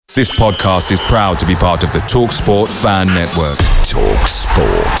This podcast is proud to be part of the TalkSport Fan Network.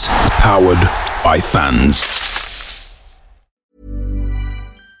 TalkSport. Powered by fans.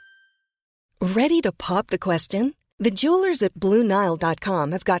 Ready to pop the question? The jewelers at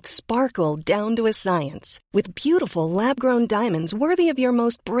BlueNile.com have got sparkle down to a science with beautiful lab-grown diamonds worthy of your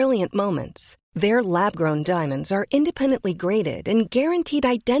most brilliant moments. Their lab-grown diamonds are independently graded and guaranteed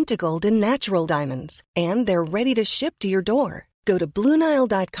identical to natural diamonds. And they're ready to ship to your door. Go to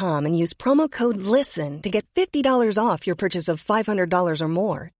BlueNile.com and use promo code LISTEN to get $50 off your purchase of $500 or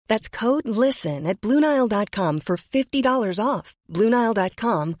more. That's code LISTEN at BlueNile.com for $50 off.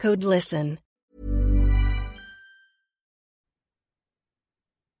 BlueNile.com, code LISTEN.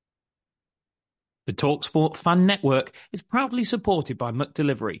 The TalkSport Fan Network is proudly supported by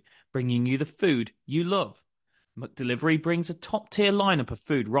McDelivery, bringing you the food you love. McDelivery brings a top-tier lineup of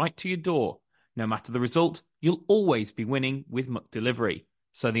food right to your door. No matter the result, you'll always be winning with McDelivery.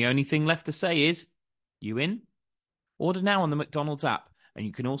 So the only thing left to say is, you in? Order now on the McDonald's app, and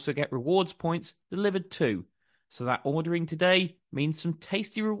you can also get rewards points delivered too. So that ordering today means some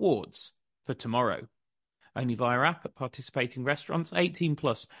tasty rewards for tomorrow. Only via app at participating restaurants, 18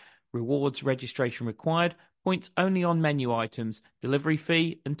 plus. Rewards registration required. Points only on menu items. Delivery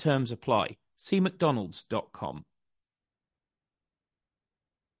fee and terms apply. See mcdonalds.com.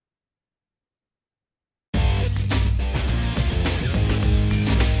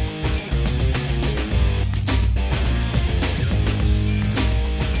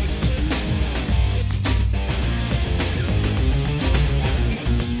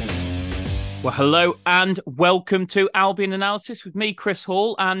 Well, hello and welcome to Albion Analysis with me, Chris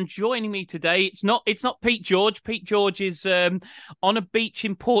Hall, and joining me today, it's not Pete George. Pete George is on a beach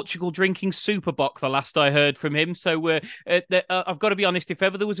in Portugal drinking Superboc, the last I heard from him. So I've got to be honest, if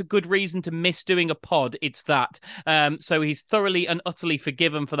ever there was a good reason to miss doing a pod, it's that. So he's thoroughly and utterly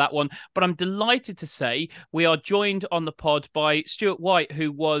forgiven for that one. But I'm delighted to say we are joined on the pod by Stuart White,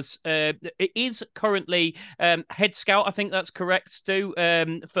 who is currently head scout. I think that's correct, Stu,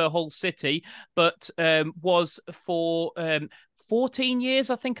 for Hull City. But was for 14 years,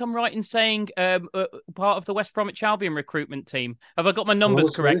 I think I'm right in saying, part of the West Bromwich Albion recruitment team. Have I got my numbers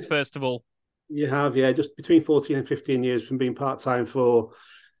correct, first of all? You have, yeah. Just between 14 and 15 years, from being part-time for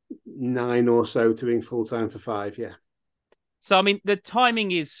 9 or so to being full-time for 5, yeah. So, I mean, the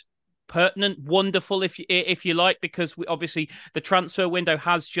timing is pertinent, wonderful, if you like, because obviously the transfer window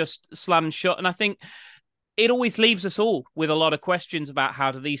has just slammed shut. And I think it always leaves us all with a lot of questions about how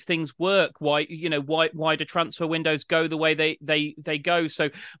do these things work? Why do transfer windows go the way they go? So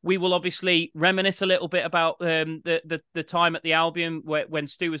we will obviously reminisce a little bit about the time at the Albion when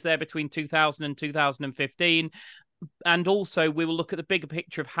Stu was there between 2000 and 2015. And also we will look at the bigger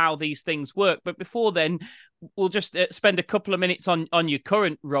picture of how these things work. But before then, we'll just spend a couple of minutes on your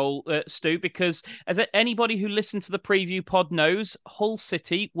current role, Stu, because as anybody who listened to the preview pod knows, Hull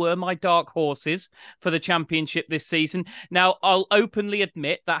City were my dark horses for the championship this season. Now, I'll openly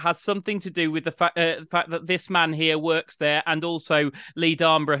admit that has something to do with the fact that this man here works there, and also Lee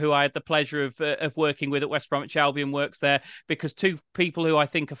Darnborough, who I had the pleasure of working with at West Bromwich Albion, works there, because two people who I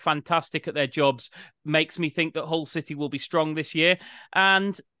think are fantastic at their jobs makes me think that Hull City will be strong this year.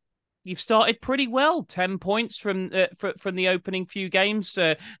 And you've started pretty well. 10 points from the opening few games,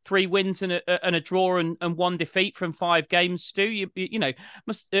 3 wins and a draw and 1 defeat from 5 games. Stu, you know,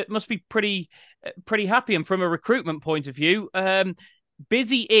 must be pretty happy. And from a recruitment point of view,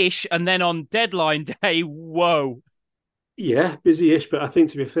 busy-ish, and then on deadline day, whoa. Yeah, busy-ish, but I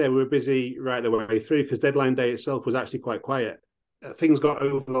think, to be fair, we were busy right the way through, because deadline day itself was actually quite quiet. Things got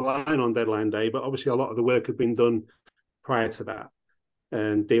over the line on deadline day, but obviously a lot of the work had been done prior to that.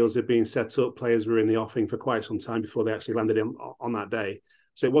 And deals had been set up. Players were in the offing for quite some time before they actually landed on that day.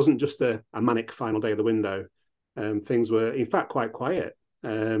 So it wasn't just a manic final day of the window. Things were, in fact, quite quiet.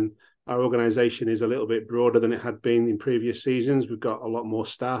 Our organisation is a little bit broader than it had been in previous seasons. We've got a lot more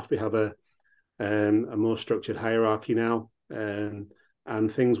staff. We have a more structured hierarchy now.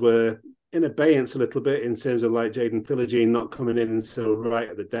 And things were in abeyance a little bit in terms of like Jaden Philogene not coming in until right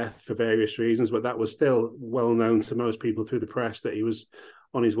at the death for various reasons, but that was still well known to most people through the press that he was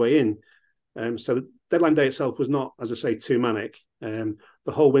on his way in. So the deadline day itself was not, as I say, too manic. The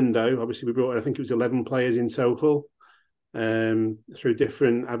whole window, obviously we brought, I think it was 11 players in total, through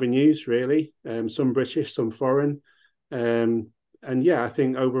different avenues, really. Some British, some foreign. And yeah, I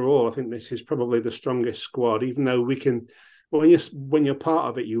think overall, I think this is probably the strongest squad, even though we can... When you're part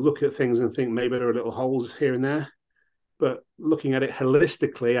of it, you look at things and think maybe there are little holes here and there. But looking at it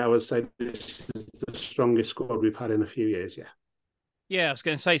holistically, I would say this is the strongest squad we've had in a few years, yeah. Yeah, I was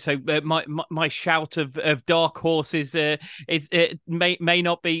going to say. So my shout of dark horses is may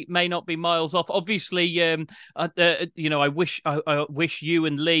not be miles off. Obviously, I wish you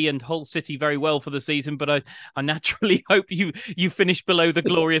and Lee and Hull City very well for the season, but I naturally hope you finish below the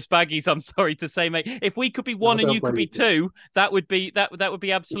glorious Baggies. I'm sorry to say, mate. If we could be one and you could be two, that would be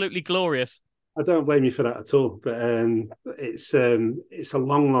absolutely glorious. I don't blame you for that at all. But it's a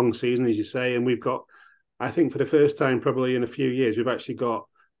long season, as you say, and we've got. I think for the first time, probably in a few years, we've actually got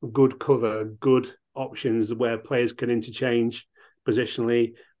good cover, good options where players can interchange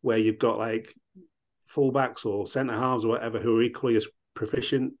positionally, where you've got like fullbacks or centre halves or whatever who are equally as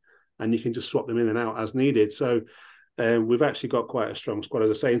proficient, and you can just swap them in and out as needed. So we've actually got quite a strong squad, as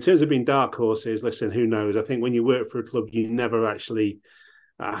I say. In terms of being dark horses, listen, who knows? I think when you work for a club, you never actually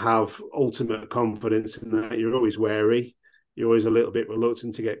have ultimate confidence in that. You're always wary. You're always a little bit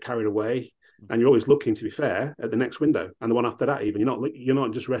reluctant to get carried away. And you're always looking, to be fair, at the next window and the one after that. Even you're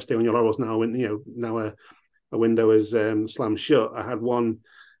not just resting on your laurels now. When now a window is slammed shut. I had one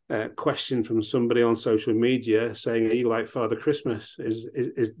question from somebody on social media saying, "Are you like Father Christmas?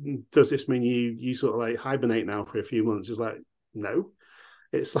 Does this mean you sort of like hibernate now for a few months?" It's like, no,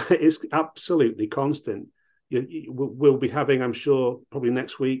 it's absolutely constant. We'll be having, I'm sure, probably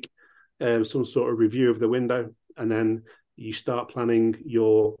next week, some sort of review of the window, and then you start planning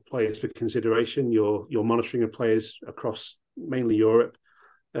your players for consideration, your monitoring of players across mainly Europe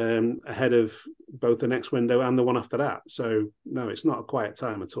ahead of both the next window and the one after that. So no, it's not a quiet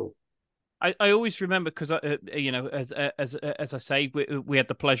time at all. I always remember because as I say, we had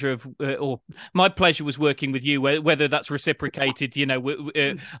the pleasure of, or my pleasure was working with you. Whether that's reciprocated, I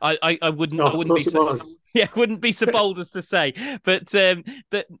wouldn't be so, wouldn't be so bold as to say, but I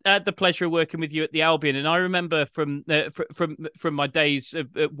had the pleasure of working with you at the Albion, and I remember from my days of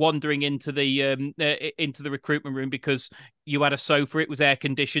wandering into the recruitment room because you had a sofa, it was air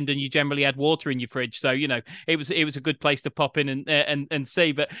conditioned, and you generally had water in your fridge, so it was a good place to pop in and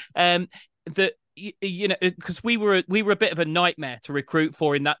see, but that because we were a bit of a nightmare to recruit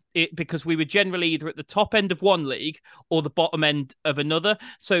for because we were generally either at the top end of one league or the bottom end of another.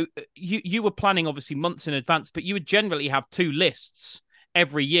 So you were planning obviously months in advance, but you would generally have two lists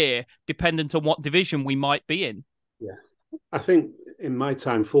every year dependent on what division we might be in. Yeah, I think in my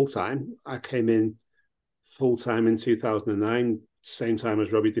time full time, I came in full time in 2009, same time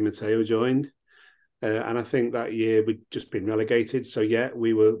as Robbie Di Matteo joined. And I think that year we'd just been relegated. So, yeah,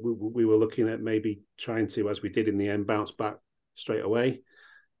 we were looking at maybe trying to, as we did in the end, bounce back straight away.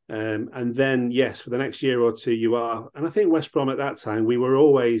 And then, yes, for the next year or two, you are. And I think West Brom at that time, we were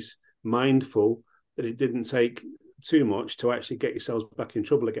always mindful that it didn't take too much to actually get yourselves back in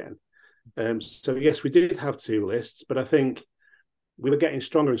trouble again. So, yes, we did have two lists, but I think we were getting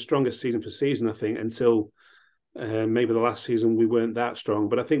stronger and stronger season for season, I think, until maybe the last season we weren't that strong.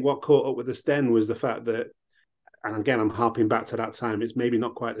 But I think what caught up with us then was the fact that, and again, I'm harping back to that time, it's maybe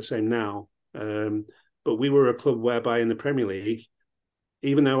not quite the same now, but we were a club whereby in the Premier League,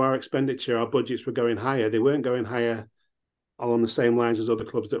 even though our expenditure, our budgets were going higher, they weren't going higher along the same lines as other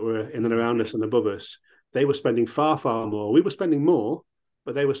clubs that were in and around us and above us. They were spending far, far more. We were spending more,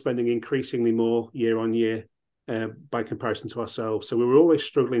 but they were spending increasingly more year on year by comparison to ourselves. So we were always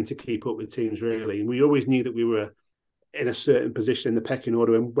struggling to keep up with teams, really. And we always knew that we were in a certain position in the pecking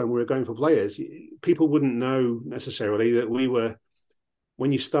order when we were going for players. People wouldn't know necessarily that we were,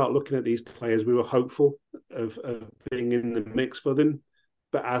 when you start looking at these players, we were hopeful of being in the mix for them.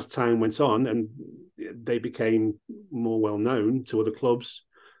 But as time went on and they became more well-known to other clubs,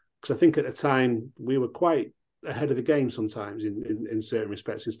 because I think at the time we were quite ahead of the game sometimes in certain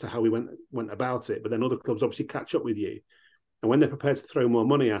respects as to how we went about it. But then other clubs obviously catch up with you. And when they're prepared to throw more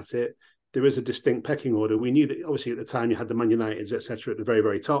money at it, there is a distinct pecking order. We knew that obviously at the time you had the Man Uniteds, etc., at the very,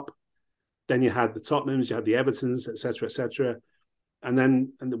 very top. Then you had the Tottenhams, you had the Evertons, etc., etc. And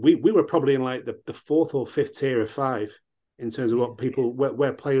we were probably in like the fourth or fifth tier of five in terms of what people,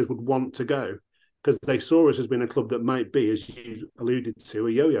 where players would want to go. Because they saw us as being a club that might be, as you alluded to,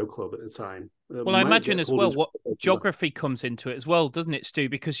 a yo-yo club at the time. Well, I imagine as well what geography comes into it as well, doesn't it, Stu?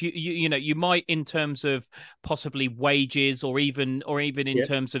 Because you might, in terms of possibly wages or even in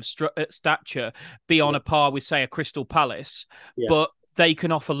terms of stature, be on a par with, say, a Crystal Palace, but they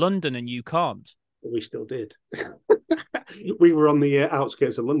can offer London and you can't. We still did. We were on the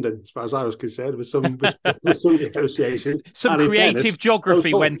outskirts of London, as far as I was concerned, with some negotiations. Some creative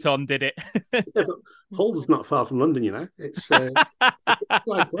geography went on, did it? Yeah, but Hull's not far from London, It's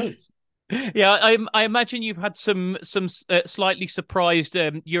quite close. Yeah, I imagine you've had some slightly surprised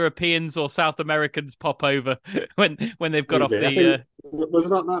Europeans or South Americans pop over when they've got off the.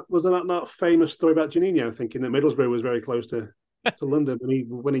 Was there not that famous story about Juninho thinking that Middlesbrough was very close to to London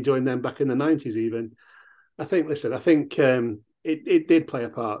when he joined them back in the 90s even. I think it did play a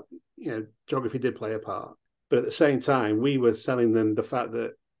part. Geography did play a part. But at the same time, we were selling them the fact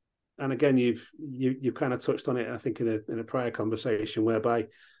that, and again, you kind of touched on it, I think, in a prior conversation, whereby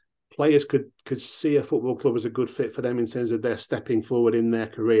players could see a football club as a good fit for them in terms of their stepping forward in their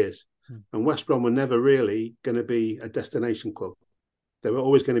careers. And West Brom were never really going to be a destination club. They were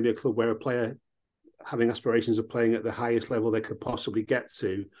always going to be a club where a player having aspirations of playing at the highest level they could possibly get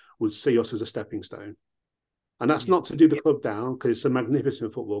to would see us as a stepping stone. And that's not to do the club down, because it's a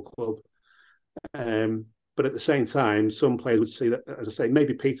magnificent football club. But at the same time, some players would see that, as I say,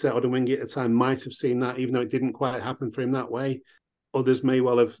 maybe Peter Odemwingie at the time might have seen that, even though it didn't quite happen for him that way. Others may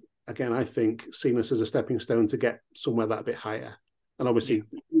well have, again, I think, seen us as a stepping stone to get somewhere that bit higher. And obviously,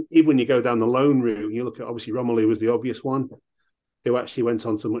 even when you go down the loan route, you look at, obviously, Romelu was the obvious one, who actually went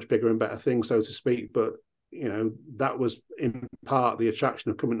on to much bigger and better things, so to speak. But, that was in part the attraction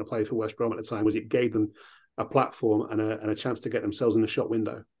of coming to play for West Brom at the time, was it gave them a platform and a chance to get themselves in the shop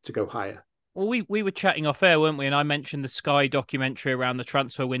window to go higher. Well, we were chatting off air, weren't we? And I mentioned the Sky documentary around the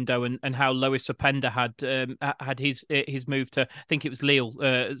transfer window and how Lois Openda had his move to, I think it was Lille,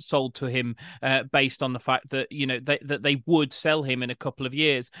 sold to him based on the fact that that they would sell him in a couple of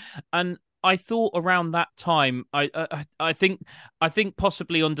years. And I thought around that time, I think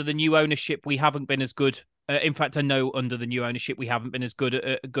possibly under the new ownership we haven't been as good. In fact, I know under the new ownership we haven't been as good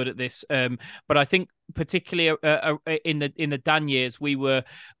at this. But I think particularly in the Dan years, we were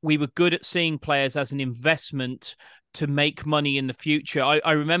good at seeing players as an investment to make money in the future.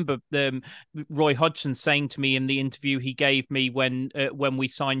 I remember Roy Hodgson saying to me in the interview he gave me when we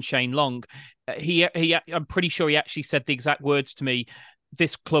signed Shane Long, I'm pretty sure he actually said the exact words to me: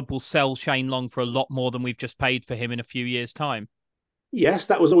 "This club will sell Shane Long for a lot more than we've just paid for him in a few years' time." Yes,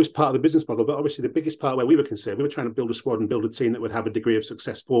 that was always part of the business model, but obviously the biggest part where we were concerned, we were trying to build a squad and build a team that would have a degree of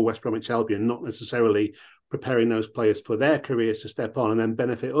success for West Bromwich Albion, not necessarily preparing those players for their careers to step on and then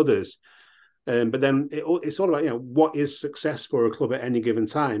benefit others. But then it's all about, what is success for a club at any given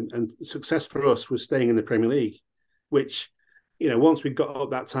time? And success for us was staying in the Premier League, which, once we got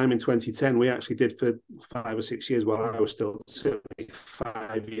up that time in 2010, we actually did for 5 or 6 years while I was still, certainly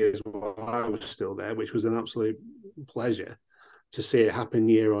 5 years while I was still there, which was an absolute pleasure to see it happen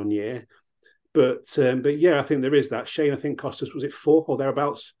year on year. But yeah, I think there is that. Shane, I think, cost us, was it 4 or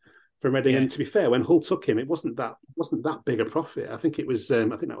thereabouts from Reading? Yeah. And to be fair, when Hull took him, it wasn't that big a profit. I think it was. I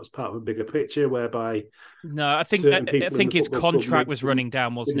think that was part of a bigger picture whereby. No, I think his contract was running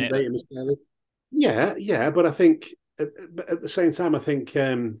down, wasn't it? Yeah. But I think at the same time, I think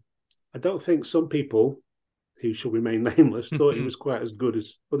I don't think some people who shall remain nameless thought he was quite as good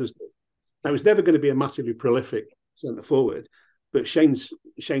as others did. Now, he's never going to be a massively prolific centre forward. But Shane's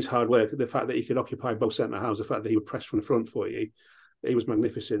hard work, the fact that he could occupy both centre halves, the fact that he would press from the front for you, he was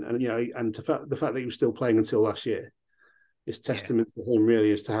magnificent. And the fact that he was still playing until last year is testament to him,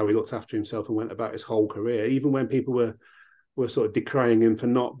 really, as to how he looked after himself and went about his whole career. Even when people were sort of decrying him for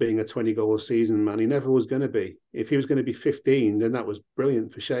not being a 20-goal a season man, he never was going to be. If he was going to be 15, then that was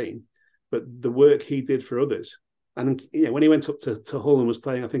brilliant for Shane. But the work he did for others, and when he went up to Hull and was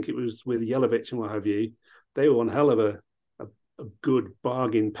playing, I think it was with Jelavic and what have you, they were one hell of a good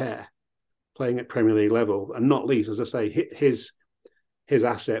bargain pair playing at Premier League level. And not least, as I say, his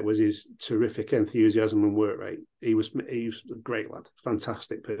asset was his terrific enthusiasm and work rate. He was a great lad,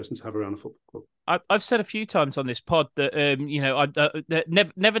 fantastic person to have around a football club. I've said a few times on this pod that I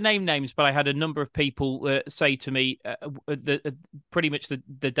never name names, but I had a number of people say to me pretty much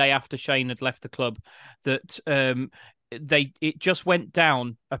the day after Shane had left the club that it just went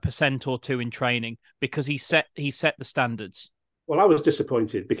down 1% or 2% in training because he set the standards. Well, I was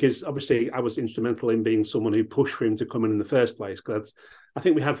disappointed because obviously I was instrumental in being someone who pushed for him to come in the first place. Because I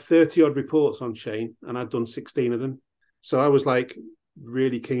think we had 30 odd reports on Shane and I'd done 16 of them. So I was like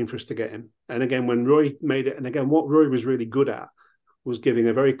really keen for us to get him. And again, when Roy made it, and again, what Roy was really good at was giving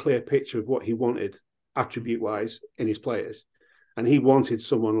a very clear picture of what he wanted attribute-wise in his players. And he wanted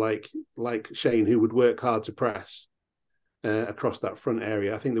someone like Shane who would work hard to press across that front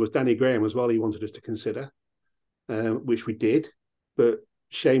area. I think there was Danny Graham as well he wanted us to consider, which we did. But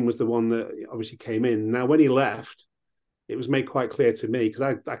Shane was the one that obviously came in. Now, when he left, it was made quite clear to me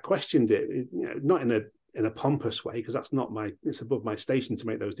because I questioned it, not in a pompous way, because that's not it's above my station to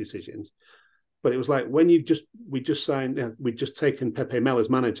make those decisions. But it was like when we'd just taken Pepe Mel as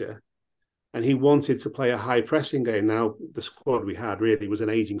manager, and he wanted to play a high pressing game. Now, the squad we had really was an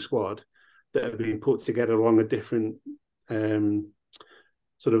aging squad that had been put together along a different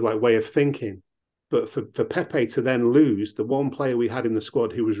sort of like way of thinking. But for Pepe to then lose the one player we had in the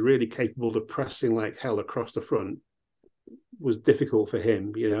squad who was really capable of pressing like hell across the front, was difficult for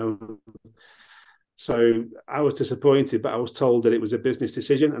him, you know. So I was disappointed, but I was told that it was a business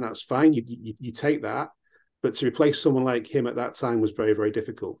decision, and that's fine. You take that, but to replace someone like him at that time was very, very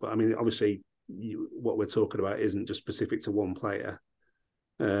difficult. But I mean, obviously, what we're talking about isn't just specific to one player.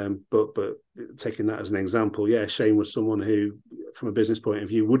 But taking that as an example, yeah, Shane was someone who, from a business point of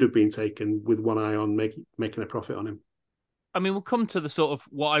view, would have been taken with one eye on making a profit on him. I mean, we'll come to the sort of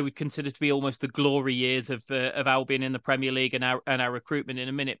what I would consider to be almost the glory years of Albion in the Premier League and our recruitment in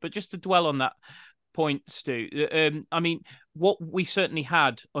a minute. But just to dwell on that point, Stu, I mean, what we certainly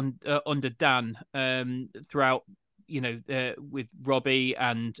had under Dan throughout, you know, with Robbie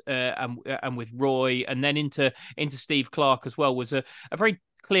and with Roy, and then into Steve Clarke as well, was a very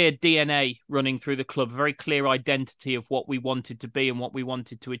clear DNA running through the club, a very clear identity of what we wanted to be and what we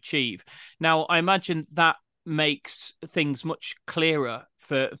wanted to achieve. Now, I imagine that makes things much clearer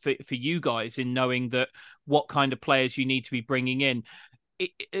for you guys in knowing that what kind of players you need to be bringing in,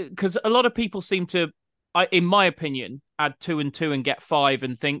 because a lot of people seem to, in my opinion, add 2 and 2 and get 5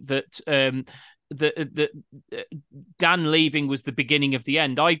 and think that that Dan leaving was the beginning of the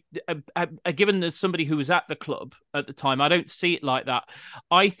end. I given as somebody who was at the club at the time, I don't see it like that.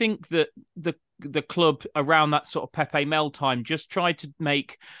 I think that the club around that sort of Pepe Mel time just tried to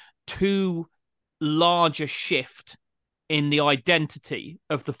make too large a shift in the identity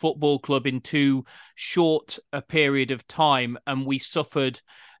of the football club in too short a period of time, and we suffered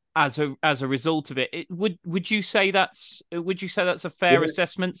as a result of it. Would you say that's a fair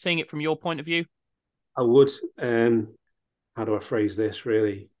assessment, seeing it from your point of view? I would. How do I phrase this?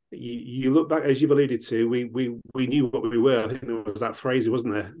 Really, you look back, as you've alluded to. We knew what we were. I think there was that phrase,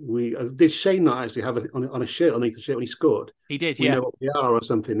 wasn't there? Did Shane not actually have it on a shirt underneath the shirt when he scored? He did. We yeah. know what we are, or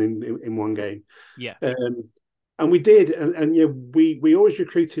something in one game. Yeah. And we did, and yeah, we always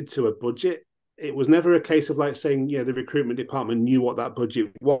recruited to a budget. It was never a case of like saying, yeah, the recruitment department knew what that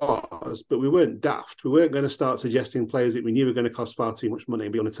budget was, but we weren't daft. We weren't going to start suggesting players that we knew were going to cost far too much money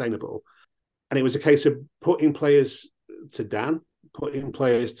and be unattainable. And it was a case of putting players to Dan, putting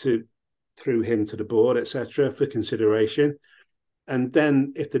players through him to the board, etc., for consideration. And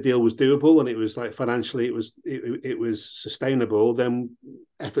then if the deal was doable and it was like financially it was sustainable, then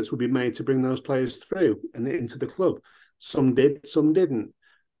efforts would be made to bring those players through and into the club. Some did, some didn't.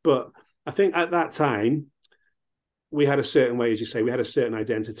 But I think at that time, we had a certain way, as you say, we had a certain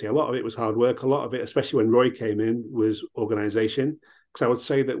identity. A lot of it was hard work. A lot of it, especially when Roy came in, was organisation. Because I would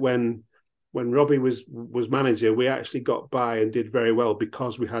say that when Robbie was manager, we actually got by and did very well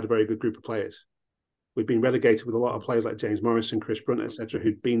because we had a very good group of players. We'd been relegated with a lot of players like James Morrison, Chris Brunt, etc.,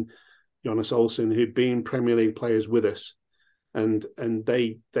 who'd been Jonas Olsen, who'd been Premier League players with us, and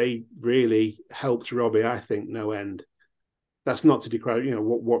they really helped Robbie, I think, no end. That's not to decry, you know,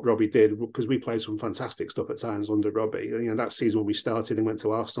 what Robbie did, because we played some fantastic stuff at times under Robbie. You know, that season when we started and went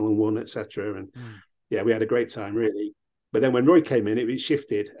to Arsenal and won, etc. And yeah, we had a great time, really. But then when Roy came in, it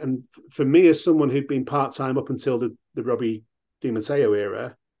shifted. And for me, as someone who'd been part-time up until the Robbie Di Matteo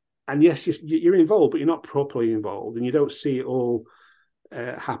era, and yes, you're involved, but you're not properly involved, and you don't see it all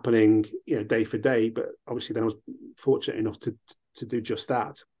happening, you know, day for day. But obviously, then I was fortunate enough to do just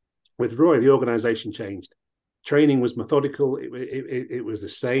that. With Roy, the organisation changed. Training was methodical. It was the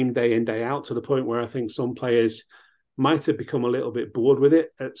same day in, day out, to the point where I think some players might have become a little bit bored with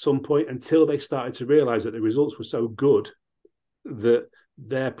it at some point, until they started to realise that the results were so good that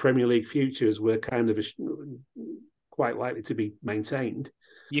their Premier League futures were kind of quite likely to be maintained.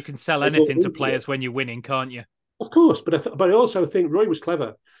 You can sell anything to players when you're winning, can't you? Of course, but I also think Roy was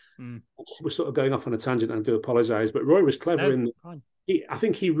clever. We're sort of going off on a tangent, and I do apologise, but Roy was clever I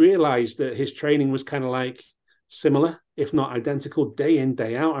think he realised that his training was kind of like similar, if not identical, day in,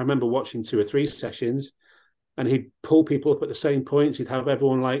 day out. I remember watching 2 or 3 sessions, and he'd pull people up at the same points. He'd have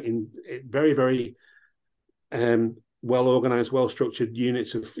everyone like in very, very well-organised, well-structured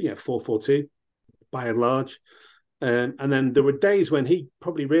units of 4-4-2 by and large. And then there were days when he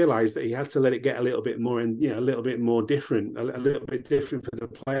probably realised that he had to let it get a little bit more, and a little bit more different, a little bit different for the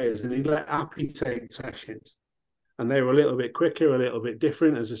players. And he let Appy take sessions, and they were a little bit quicker, a little bit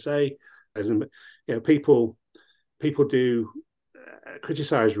different, as I say. People do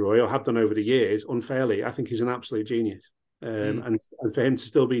criticise Roy, or have done over the years, unfairly. I think he's an absolute genius, and for him to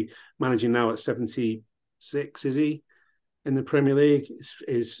still be managing now at 76, is he, in the Premier League,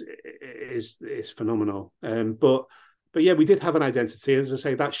 is phenomenal. But yeah, we did have an identity. As I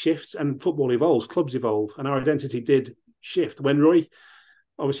say, that shifts, and football evolves, clubs evolve, and our identity did shift. When Roy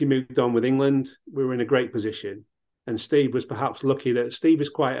obviously moved on with England, we were in a great position, and Steve was perhaps lucky that Steve is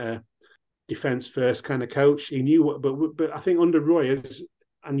quite a defence first kind of coach. He knew what, but I think under Roy,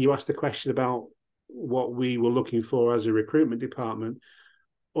 and you asked the question about what we were looking for as a recruitment department,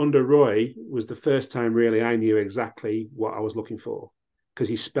 under Roy was the first time really I knew exactly what I was looking for, because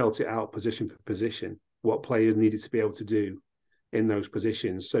he spelt it out position for position, what players needed to be able to do in those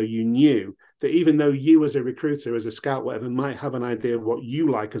positions. So you knew that even though you as a recruiter, as a scout, whatever, might have an idea of what you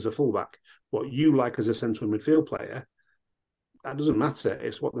like as a fullback, what you like as a central midfield player, that doesn't matter.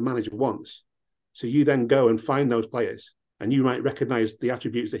 It's what the manager wants. So you then go and find those players, and you might recognise the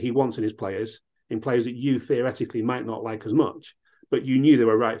attributes that he wants in his players, in players that you theoretically might not like as much, but you knew they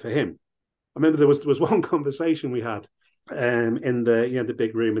were right for him. I remember there was one conversation we had in the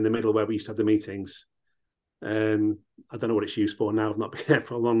big room in the middle where we used to have the meetings. I don't know what it's used for now. I've not been there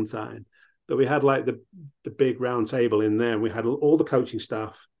for a long time. But we had like the big round table in there, and we had all the coaching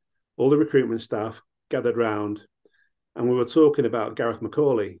staff, all the recruitment staff gathered round, and we were talking about Gareth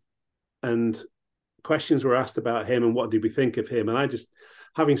McCauley, and questions were asked about him and what did we think of him. And I just,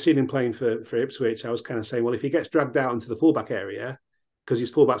 having seen him playing for Ipswich, I was kind of saying, well, if he gets dragged out into the fullback area because his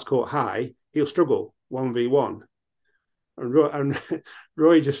fullback's caught high, he'll struggle 1v1. And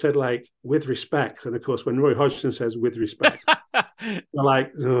Roy just said, like, with respect. And of course, when Roy Hodgson says with respect, they're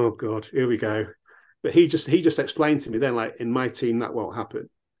like, oh God, here we go. But he just explained to me then, like, in my team, that won't happen.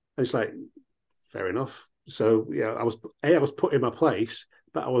 And it's like, fair enough. So yeah, I was put in my place,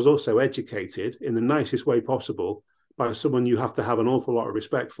 but I was also educated in the nicest way possible by someone you have to have an awful lot of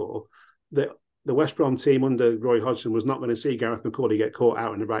respect for. That the West Brom team under Roy Hodgson was not going to see Gareth McCauley get caught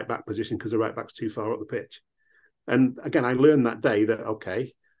out in the right back position because the right back's too far up the pitch. And again, I learned that day that,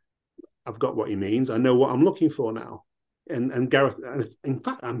 okay, I've got what he means. I know what I'm looking for now. And Gareth, and in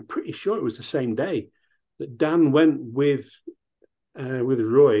fact, I'm pretty sure it was the same day that Dan went with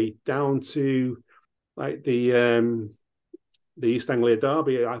Roy down to like the East Anglia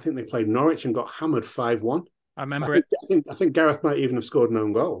derby. I think they played Norwich and got hammered 5-1. I remember it. I think Gareth might even have scored an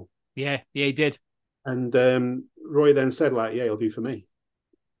own goal. Yeah, he did. And Roy then said, like, yeah, he'll do for me.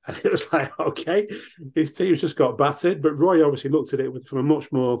 And it was like, okay, his team's just got battered. But Roy obviously looked at it from a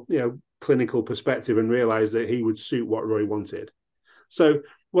much more, clinical perspective and realised that he would suit what Roy wanted. So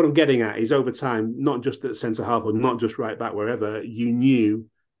what I'm getting at is, over time, not just at centre half or not just right back, wherever, you knew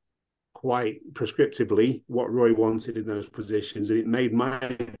quite prescriptively what Roy wanted in those positions, and it made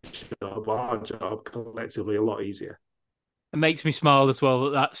our job collectively a lot easier. It makes me smile as well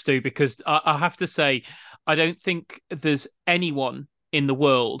at that, Stu, because I have to say, I don't think there's anyone in the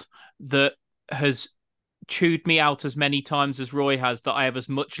world that has chewed me out as many times as Roy has, that I have as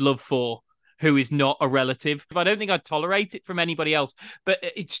much love for, who is not a relative. I don't think I'd tolerate it from anybody else, but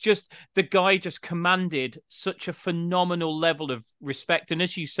it's just, the guy just commanded such a phenomenal level of respect. And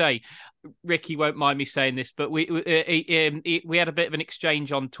as you say, Ricky won't mind me saying this, but we had a bit of an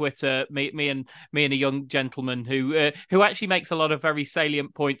exchange on Twitter, me and a young gentleman who actually makes a lot of very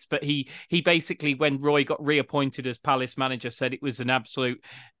salient points. But he basically, when Roy got reappointed as Palace manager, said it was an absolute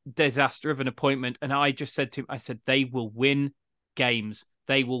disaster of an appointment. And I just said to him, I said, they will win games.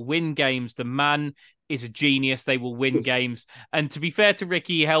 They will win games. The man is a genius. They will win games. And to be fair to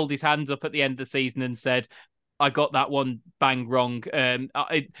Ricky, he held his hands up at the end of the season and said, I got that one bang wrong.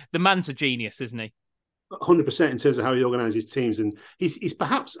 The man's a genius, isn't he? 100% in terms of how he organises teams. And he's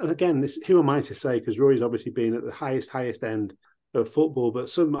perhaps, and again, who am I to say, because Roy's obviously been at the highest end of football,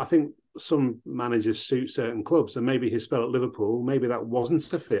 but I think some managers suit certain clubs, and maybe his spell at Liverpool, maybe that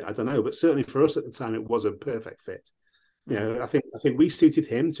wasn't a fit, I don't know, but certainly for us at the time, it was a perfect fit. I think we suited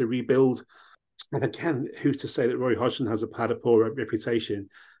him to rebuild. And again, who's to say that Roy Hodgson has had a poor reputation?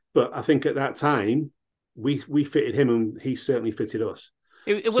 But I think at that time, we fitted him, and he certainly fitted us.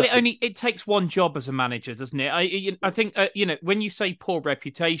 It takes one job as a manager, doesn't it? I think when you say poor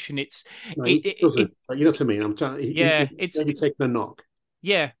reputation, it's it doesn't. You know what I mean? I'm trying. It's maybe taking a knock.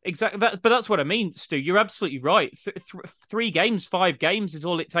 Yeah, exactly. But that's what I mean, Stu. You're absolutely right. 3 games, 5 games is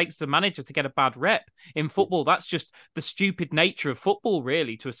all it takes as a manager to get a bad rep in football. That's just the stupid nature of football,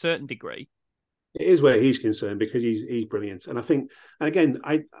 really, to a certain degree. It is where he's concerned, because he's brilliant. And I think, and again,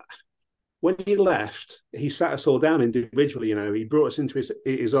 when he left, he sat us all down individually. He brought us into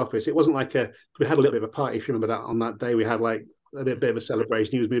his office. It wasn't like we had a little bit of a party, if you remember that. On that day, we had like a bit of a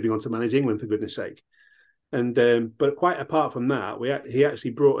celebration. He was moving on to manage England, for goodness sake. And but quite apart from that, he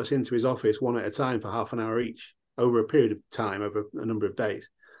actually brought us into his office one at a time for half an hour each, over a period of time, over a number of days.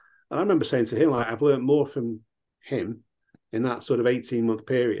 And I remember saying to him, like, I've learned more from him in that sort of 18-month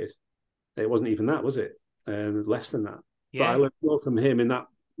period. It wasn't even that, was it? Less than that. Yeah. But I learned more from him in that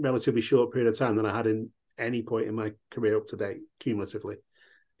relatively short period of time than I had in any point in my career up to date, cumulatively.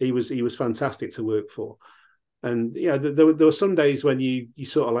 He was fantastic to work for. And there were some days when you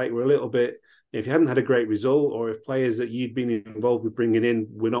sort of like were a little bit If you hadn't had a great result, or if players that you'd been involved with bringing in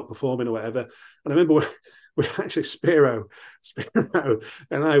were not performing or whatever. And I remember we actually Spiro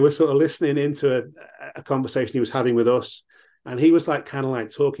and I were sort of listening into a conversation he was having with us. And he was like kind of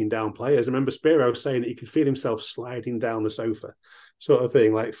like talking down players. I remember Spiro saying that he could feel himself sliding down the sofa, sort of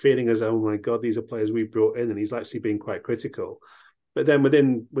thing, like feeling as, oh my God, these are players we brought in. And he's actually being quite critical. But then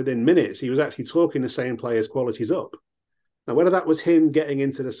within minutes, he was actually talking the same players' qualities up. Now, whether that was him getting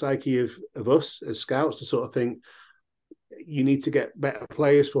into the psyche of us as scouts to sort of think, you need to get better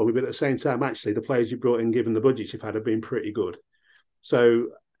players for me, but at the same time, actually, the players you brought in, given the budgets you've had, have been pretty good. So,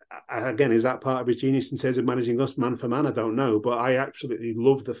 again, is that part of his genius in terms of managing us man for man? I don't know, but I absolutely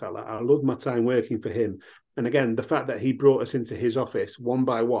love the fella. I love my time working for him. And again, the fact that he brought us into his office one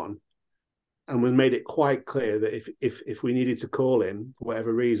by one, and we made it quite clear that if we needed to call him for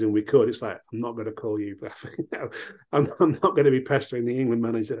whatever reason, we could. It's like, I'm not going to call you. I'm not going to be pestering the England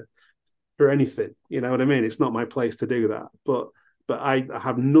manager for anything. You know what I mean? It's not my place to do that. But I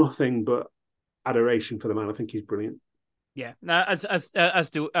have nothing but adoration for the man. I think he's brilliant. Yeah,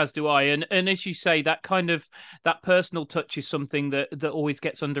 as do I, and as you say, that kind of that personal touch is something that always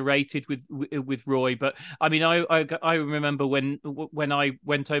gets underrated with Roy. But I mean, I remember when I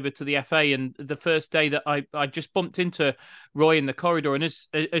went over to the FA, and the first day that I just bumped into Roy in the corridor, and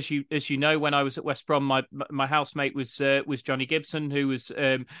as you know, when I was at West Brom, my housemate was Johnny Gibson, who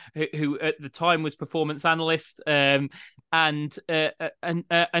who at the time was performance analyst, and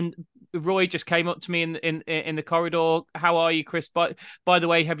Roy just came up to me in the corridor. How are you, Chris? By the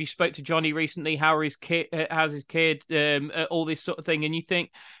way, have you spoke to Johnny recently? How's his kid? All this sort of thing. And you think,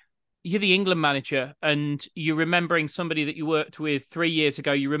 you're the England manager, and you're remembering somebody that you worked with 3 years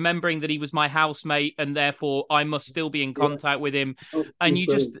ago. You're remembering that he was my housemate, and therefore I must still be in contact with him. And you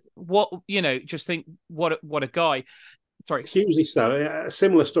just just think, what a guy. Sorry, hugely so. A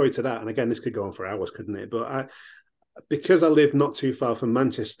similar story to that. And again, this could go on for hours, couldn't it? But because I lived not too far from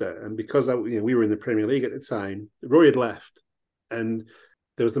Manchester, and because we were in the Premier League at the time, Roy had left, and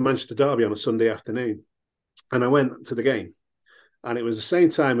there was the Manchester derby on a Sunday afternoon, and I went to the game, and it was the same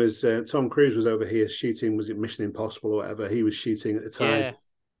time as Tom Cruise was over here shooting. Was it Mission Impossible or whatever he was shooting at the time? Yeah.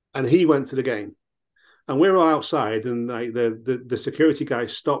 And he went to the game, and we were all outside, and like the security guy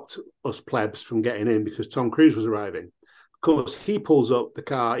stopped us plebs from getting in because Tom Cruise was arriving. Of course, he pulls up the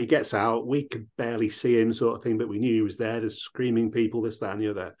car, he gets out, we could barely see him sort of thing, but we knew he was there. There's screaming people, this, that, and the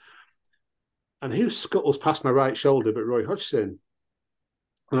other. And who scuttles past my right shoulder but Roy Hodgson?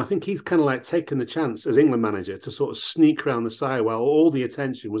 And I think he's kind of like taken the chance as England manager to sort of sneak around the side while all the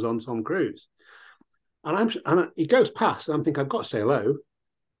attention was on Tom Cruise. And he goes past, and I'm thinking, I've got to say hello.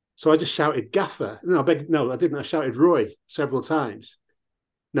 So I just shouted, Gaffer. No, I didn't. I shouted Roy several times.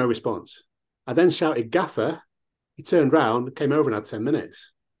 No response. I then shouted Gaffer. He turned round, came over and had 10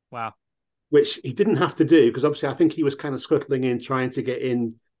 minutes. Wow. Which he didn't have to do, because obviously I think he was kind of scuttling in, trying to get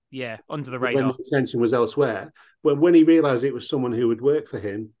in. Yeah, under the radar. When the attention was elsewhere. But when he realised it was someone who would work for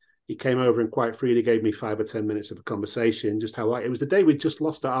him, he came over and quite freely gave me 5 or 10 minutes of a conversation, just how it was the day we just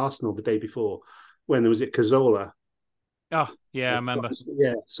lost at Arsenal the day before, when there was at Cazorla. Oh, yeah, I remember.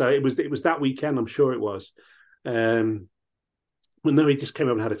 Yeah, so it was that weekend, I'm sure it was. Well, no, he just came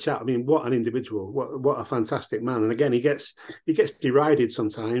over and had a chat. I mean, what an individual! What a fantastic man! And again, he gets derided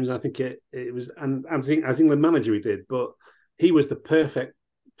sometimes. I think it was, and as England manager, he did, but he was the perfect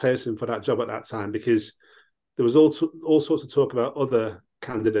person for that job at that time, because there was all sorts of talk about other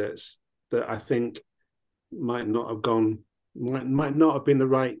candidates that I think might not have been the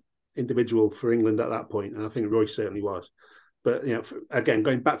right individual for England at that point, and I think Roy certainly was. But again,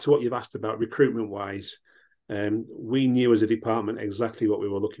 going back to what you've asked about recruitment wise. We knew as a department exactly what we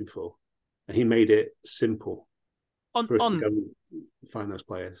were looking for, and he made it simple for us to go and find those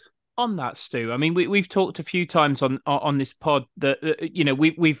players. On that, Stu, I mean, we've talked a few times on this pod that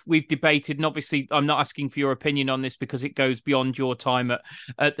we've debated, and obviously I'm not asking for your opinion on this because it goes beyond your time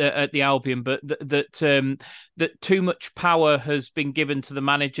at the Albion, but that too much power has been given to the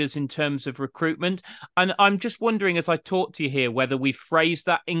managers in terms of recruitment, and I'm just wondering, as I talk to you here, whether we've phrased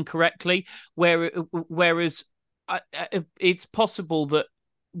that incorrectly, whereas it's possible that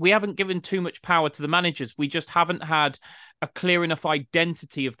we haven't given too much power to the managers. We just haven't had a clear enough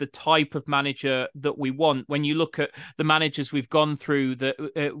identity of the type of manager that we want. When you look at the managers we've gone through,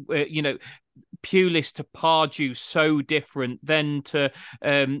 Pulis to Pardew, so different, then to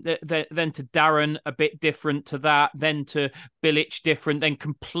Darren, a bit different to that, then to Bilic, different, then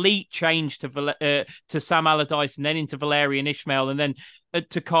complete change to Sam Allardyce, and then into Valerian Ismail, and then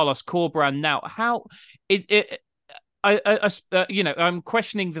to Carlos Corberán. Now, how I'm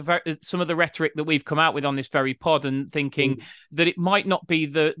questioning some of the rhetoric that we've come out with on this very pod, and thinking that it might not be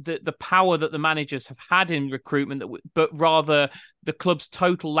the power that the managers have had in recruitment, but rather the club's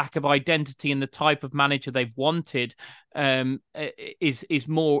total lack of identity and the type of manager they've wanted is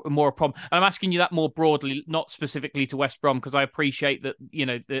more a problem. And I'm asking you that more broadly, not specifically to West Brom, because I appreciate that,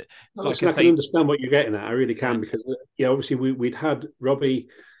 that. I can understand what you're getting at. I really can, because obviously we'd had Robbie.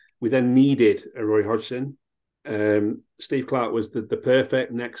 We then needed a Roy Hodgson. Steve Clarke was the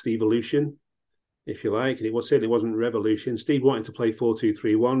perfect next evolution, if you like, and it certainly wasn't revolution. Steve wanted to play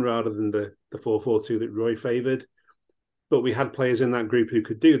 4-2-3-1 rather than the 4-4-2 that Roy favoured. But we had players in that group who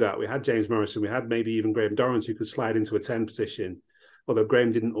could do that. We had James Morrison, we had maybe even Graham Dorrans, who could slide into a 10 position, although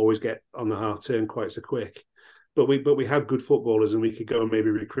Graham didn't always get on the half turn quite so quick. But we had good footballers, and we could go and maybe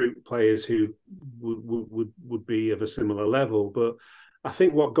recruit players who would be of a similar level. But I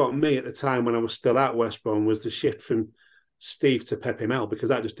think what got me at the time when I was still at West Brom was the shift from Steve to Pepe Mel, because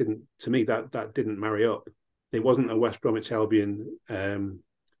that just didn't, to me, that didn't marry up. It wasn't a West Bromwich Albion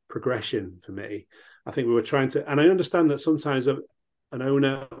progression for me. I think we were trying to, and I understand that sometimes an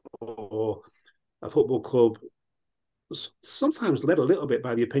owner or a football club, sometimes led a little bit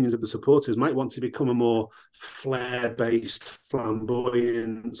by the opinions of the supporters, might want to become a more flair-based,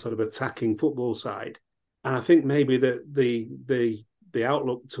 flamboyant, sort of attacking football side. And I think maybe the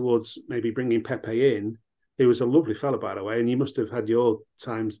outlook towards maybe bringing Pepe in, he was a lovely fella, by the way, and you must have had your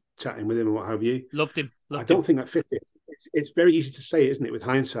times chatting with him and what have you. Loved him. I don't think that fit it. It's very easy to say, isn't it, with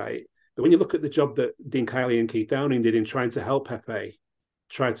hindsight? But when you look at the job that Dean Kiley and Keith Downing did in trying to help Pepe,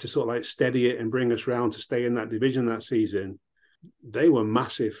 tried to sort of like steady it and bring us round to stay in that division that season, they were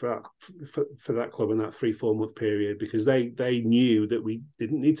massive for that club in that 3-4 month period, because they knew that we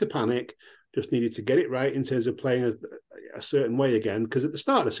didn't need to panic, just needed to get it right in terms of playing a certain way again. Because at the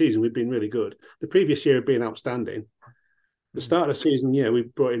start of the season, we'd been really good. The previous year had been outstanding. The start of the season, we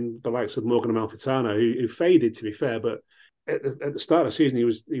brought in the likes of Morgan Amalfitano, who faded, to be fair, but at the start of the season,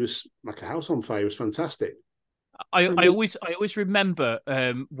 he was like a house on fire. He was fantastic. I always remember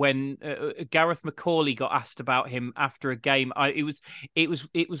when Gareth McCauley got asked about him after a game. It was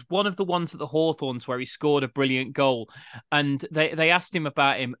one of the ones at the Hawthorns where he scored a brilliant goal, and they asked him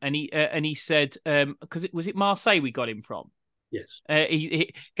about him, and he said, because was it Marseille we got him from? Yes.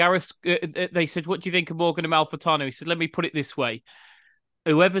 Gareth. They said, "What do you think of Morgan Amalfitano?" He said, "Let me put it this way: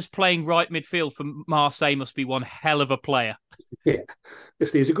 whoever's playing right midfield for Marseille must be one hell of a player." Yeah,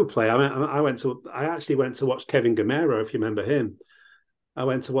 he's a good player. I actually went to watch Kevin Gamero, if you remember him. I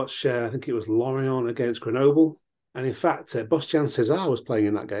went to watch, I think it was Lorient against Grenoble. And in fact, Bastian Cesar was playing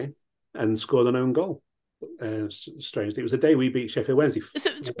in that game and scored an own goal. Strangely, it was the day we beat Sheffield Wednesday.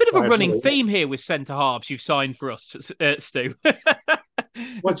 It's a bit of a running theme here with centre-halves you've signed for us, Stu.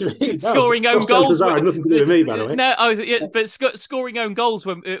 What do you mean? Scoring own goals. Had nothing to do with me, by the way. No, but scoring own goals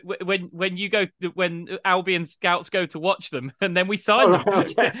when Albion scouts go to watch them, and then we sign them.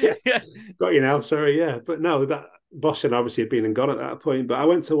 Okay. Yeah. Got you now. Sorry, yeah, but no, that Boston obviously had been and gone at that point. But I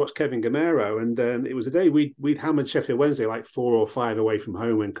went to watch Kevin Gamero, and it was a day we'd hammered Sheffield Wednesday like 4 or 5 away from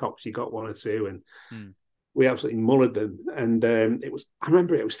home, and Coxey got 1 or 2, and we absolutely mullered them. And I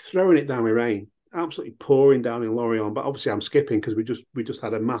remember it was throwing it down with rain. Absolutely pouring down in Lorient, but obviously I'm skipping because we just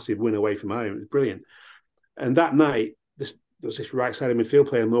had a massive win away from home. It was brilliant. And that night, there was this right-sided midfield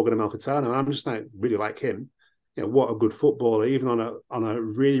player, Morgan Amalfitano, and I'm just really like him. What a good footballer, even on a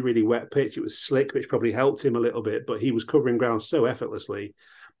really, really wet pitch. It was slick, which probably helped him a little bit, but he was covering ground so effortlessly.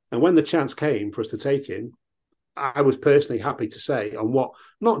 And when the chance came for us to take him, I was personally happy to say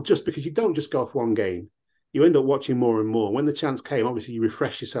not just because you don't just go off one game. You end up watching more and more. When the chance came, obviously you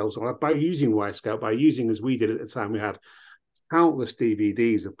refresh yourselves by using Y-Scout, by using, as we did at the time, we had countless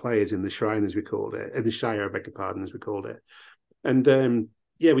DVDs of players in the Shrine, as we called it, in the Shire, I beg your pardon, as we called it. And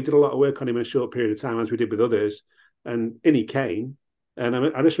we did a lot of work on him in a short period of time, as we did with others. And in he came. And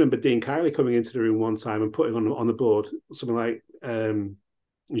I just remember Dean Kiley coming into the room one time and putting on the board something like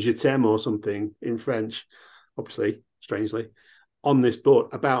Je t'aime or something in French, obviously, strangely, on this board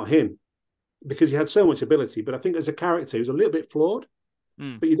about him. Because he had so much ability, but I think as a character, he was a little bit flawed.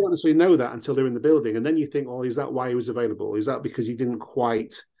 But you don't necessarily know that until they're in the building. And then you think, is that why he was available? Is that because he didn't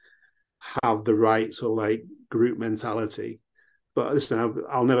quite have the right sort of like group mentality? But listen,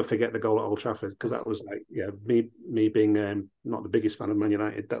 I'll never forget the goal at Old Trafford, because that was like, me being not the biggest fan of Man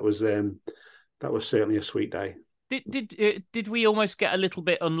United. That was certainly a sweet day. Did we almost get a little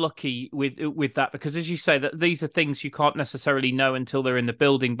bit unlucky with that? Because as you say, that these are things you can't necessarily know until they're in the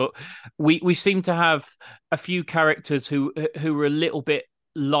building. But we seem to have a few characters who were a little bit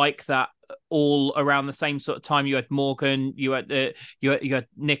like that all around the same sort of time. You had Morgan, you had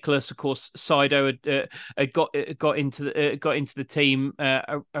Nicholas, of course. Sido had got into the team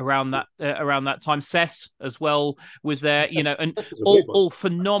around that time. Cess as well was there, and all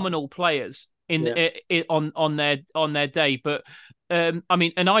phenomenal players on their day. But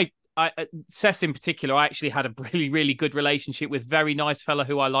Cess in particular, I actually had a really, really good relationship with. Very nice fella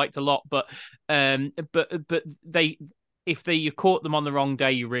who I liked a lot. But you caught them on the wrong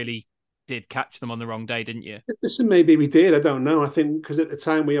day, you really did catch them on the wrong day, didn't you? Listen, maybe we did. I don't know. I think because at the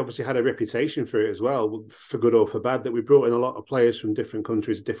time we obviously had a reputation for it as well, for good or for bad, that we brought in a lot of players from different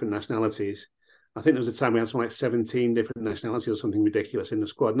countries, different nationalities. I think there was a time we had something like 17 different nationalities or something ridiculous in the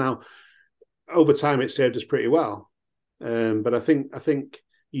squad. Now, over time, it served us pretty well. But I think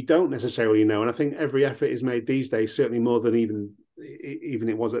you don't necessarily know. And I think every effort is made these days, certainly more than even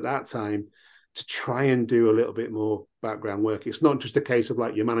it was at that time, to try and do a little bit more background work. It's not just a case of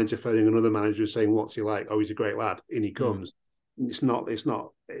like your manager phoning another manager and saying, "What's he like?" "Oh, he's a great lad," in he comes. It's not as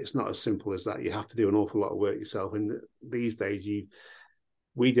simple as that. You have to do an awful lot of work yourself. And these days,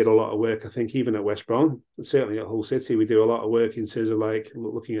 we did a lot of work. I think even at West Brom, and certainly at Hull City, we do a lot of work in terms of like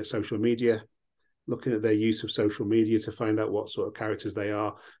looking at social media, looking at their use of social media to find out what sort of characters they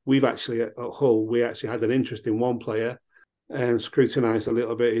are. We've actually at Hull, we actually had an interest in one player and scrutinised a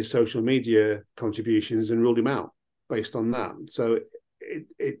little bit his social media contributions and ruled him out based on that. So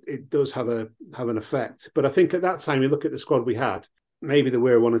it does have an effect. But I think at that time, you look at the squad we had, maybe there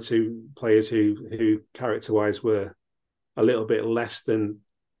were one or two players who character-wise were a little bit less than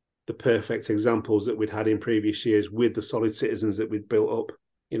the perfect examples that we'd had in previous years with the solid citizens that we'd built up.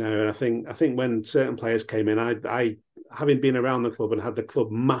 And I think when certain players came in, I having been around the club and had the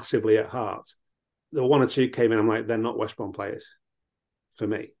club massively at heart, the one or two came in, I'm like, they're not West Brom players for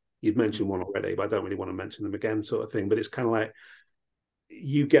me. You'd mentioned one already, but I don't really want to mention them again, sort of thing. But it's kind of like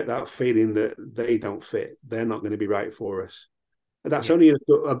you get that feeling that they don't fit. They're not going to be right for us. And that's only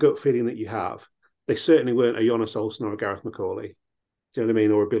a gut feeling that you have. They certainly weren't a Jonas Olsen or a Gareth McCauley. Do you know what I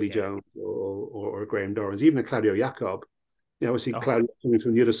mean? Or a Billy Jones or a Graham Dorrans, even a Claudio Jacob. Obviously, Claudio coming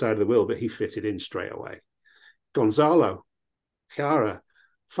from the other side of the world, but he fitted in straight away. Gonzalo, Chiara,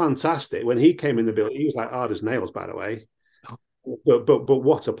 fantastic. When he came in the building, he was like hard as nails, by the way. But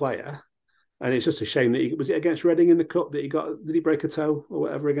what a player. And it's just a shame that was it against Reading in the cup that did he break a toe or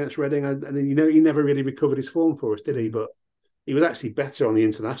whatever against Reading? And then, he never really recovered his form for us, did he? But he was actually better on the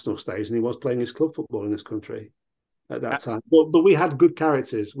international stage than he was playing his club football in this country at that time. But we had good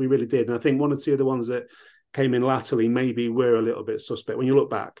characters. We really did. And I think one or two of the ones that came in latterly maybe were a little bit suspect. When you look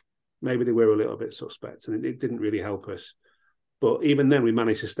back, maybe they were a little bit suspect and it didn't really help us. But even then, we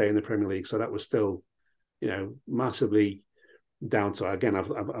managed to stay in the Premier League. So that was still, massively down to, again, I've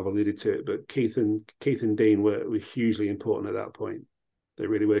alluded to it, but Keith and Dean were hugely important at that point. They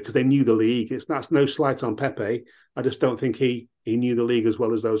really were, because they knew the league. That's no slight on Pepe. I just don't think he knew the league as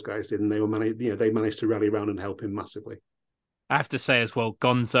well as those guys did. And they managed to rally around and help him massively. I have to say as well,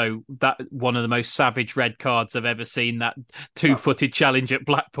 Gonzo, that one of the most savage red cards I've ever seen, that two-footed challenge at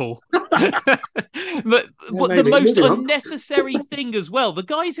Blackpool. But the most unnecessary thing as well, the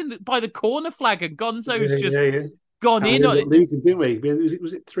guy's by the corner flag and Gonzo's gone in on it. Losing, didn't we?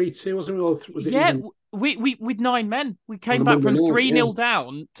 Was it 3-2 or something? Or was it even... we with 9 men. We came back from 3-0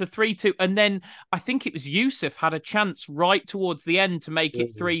 down to 3-2. And then I think it was Yusuf had a chance right towards the end to make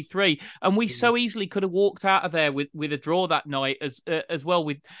it 3-3. And we so easily could have walked out of there with a draw that night as well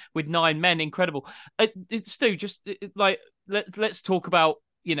with 9 men. Incredible. Stu, just let's talk about,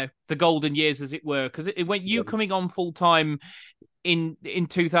 the golden years, as it were, because it went you coming on full time in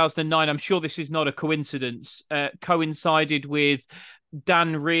 2009. I'm sure this is not a coincidence. Coincided with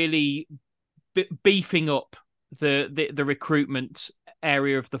Dan really beefing up the recruitment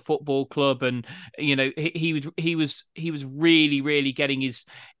area of the football club, and he was really, really getting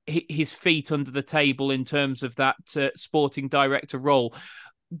his feet under the table in terms of that sporting director role.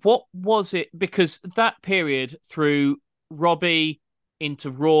 What was it? Because that period through Robbie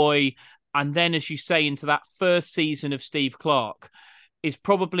into Roy, and then, as you say, into that first season of Steve Clarke, is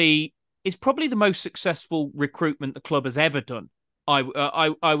probably the most successful recruitment the club has ever done.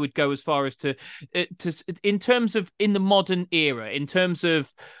 I would go as far as to in terms of in the modern era, in terms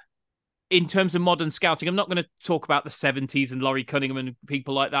of modern scouting. I'm not going to talk about the 70s and Laurie Cunningham and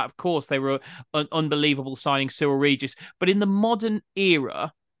people like that. Of course, they were an unbelievable signing, Cyril Regis. But in the modern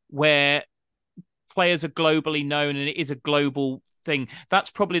era, where players are globally known and it is a global thing,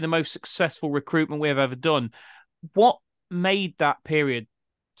 that's probably the most successful recruitment we have ever done. What made that period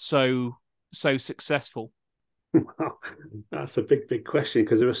so successful? Well, that's a big question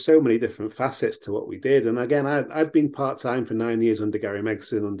because there were so many different facets to what we did. And again, I'd been part-time for 9 years under Gary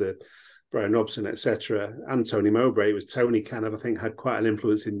Megson, under Brian Robson, etc., and Tony Mowbray. It was Tony kind of, I think, had quite an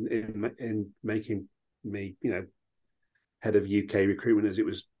influence in making me, head of UK recruitment, as it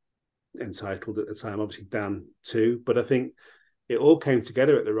was entitled at the time. Obviously, Dan too. But I think it all came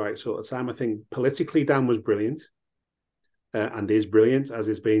together at the right sort of time. I think politically, Dan was brilliant. And is brilliant, as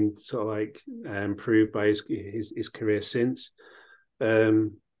has been sort of like proved by his career since. But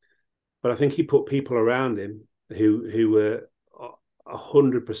I think he put people around him who were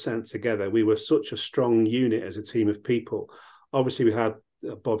 100% together. We were such a strong unit as a team of people. Obviously, we had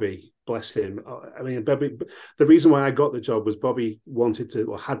Bobby, bless him. I mean, Bobby. The reason why I got the job was Bobby wanted to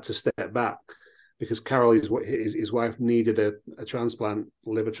or had to step back because Carol, his wife, needed a transplant,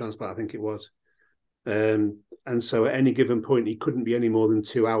 liver transplant, I think it was. And so at any given point, he couldn't be any more than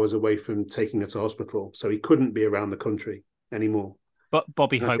 2 hours away from taking her to hospital. So he couldn't be around the country anymore. But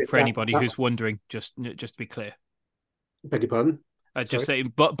Bobby Hope, for anybody who's wondering, just to be clear. Beg your pardon? Just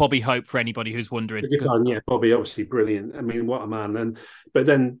saying, but Bobby Hope, for anybody who's wondering. Beg your pardon, yeah, Bobby, obviously brilliant. I mean, what a man. But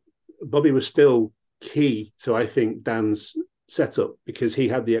then Bobby was still key to, I think, Dan's setup because he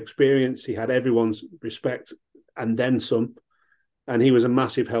had the experience, he had everyone's respect and then some. And he was a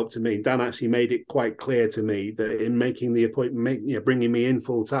massive help to me. Dan actually made it quite clear to me that in making the appointment, bringing me in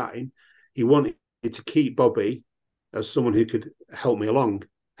full time, he wanted to keep Bobby as someone who could help me along,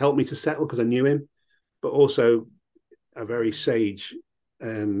 help me to settle because I knew him, but also a very sage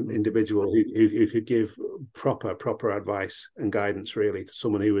individual who could give proper advice and guidance, really, to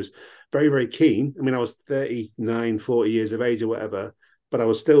someone who was very, very keen. I mean, I was 39, 40 years of age or whatever, but I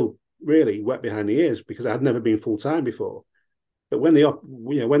was still really wet behind the ears because I had never been full time before. But when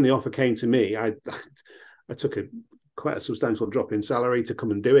the offer came to me, I took quite a substantial drop in salary to come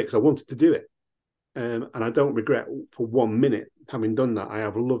and do it because I wanted to do it, and I don't regret for 1 minute having done that. I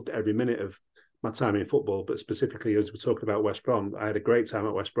have loved every minute of my time in football, but specifically as we're talking about West Brom, I had a great time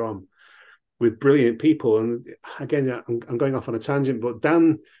at West Brom with brilliant people. And again, I'm going off on a tangent, but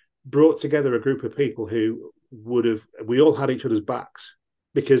Dan brought together a group of people who we all had each other's backs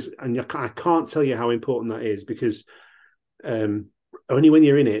and I can't tell you how important that is because. Only when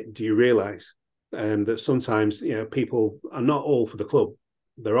you're in it do you realise that sometimes people are not all for the club;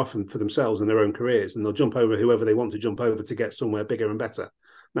 they're often for themselves and their own careers, and they'll jump over whoever they want to jump over to get somewhere bigger and better.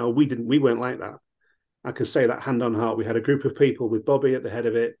 Now we weren't like that. I can say that hand on heart. We had a group of people with Bobby at the head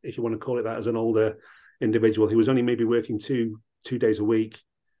of it, if you want to call it that, as an older individual. He was only maybe working two days a week.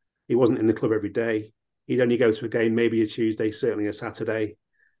 He wasn't in the club every day. He'd only go to a game maybe a Tuesday, certainly a Saturday.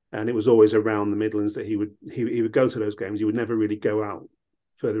 And it was always around the Midlands that he would go to those games. He would never really go out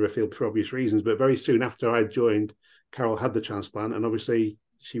further afield for obvious reasons. But very soon after I joined, Carol had the transplant, and obviously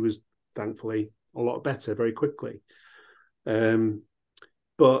she was thankfully a lot better very quickly.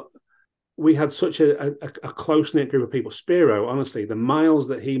 But we had such a close-knit group of people. Spiro, honestly, the miles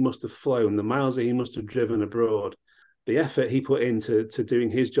that he must have flown, the miles that he must have driven abroad, the effort he put into doing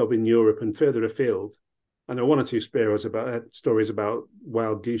his job in Europe and further afield. And there are one or two Spiros stories about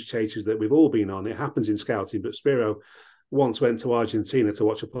wild goose chases that we've all been on. It happens in scouting, but Spiro once went to Argentina to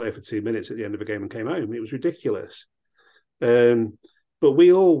watch a player for 2 minutes at the end of a game and came home. It was ridiculous. But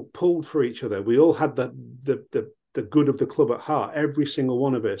we all pulled for each other. We all had the good of the club at heart, every single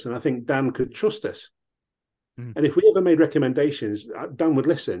one of us. And I think Dan could trust us. Mm. And if we ever made recommendations, Dan would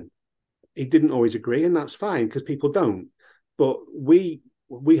listen. He didn't always agree, and that's fine because people don't. But we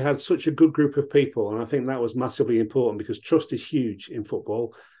had such a good group of people, and I think that was massively important because trust is huge in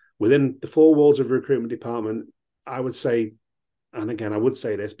football. Within the four walls of a recruitment department, I would say, and again, I would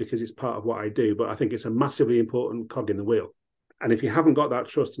say this because it's part of what I do, but I think it's a massively important cog in the wheel. And if you haven't got that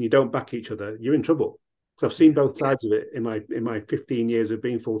trust and you don't back each other, you're in trouble. So I've seen both sides of it in my 15 years of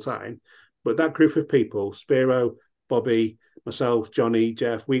being full-time. But that group of people, Spiro, Bobby, myself, Johnny,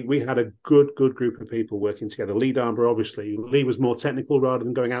 Jeff, we had a good group of people working together. Lee Darnborough, obviously. Lee was more technical rather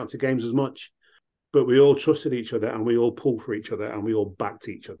than going out to games as much. But we all trusted each other and we all pulled for each other and we all backed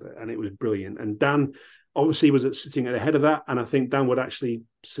each other. And it was brilliant. And Dan obviously was sitting at the head of that. And I think Dan would actually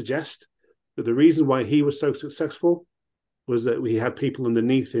suggest that the reason why he was so successful was that we had people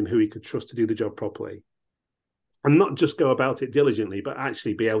underneath him who he could trust to do the job properly. And not just go about it diligently, but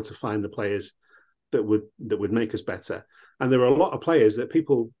actually be able to find the players that would make us better. And there are a lot of players that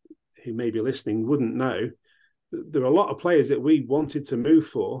people who may be listening wouldn't know. There are a lot of players that we wanted to move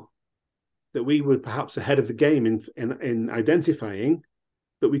for, that we were perhaps ahead of the game in identifying,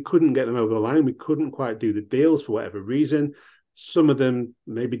 but we couldn't get them over the line. We couldn't quite do the deals for whatever reason. Some of them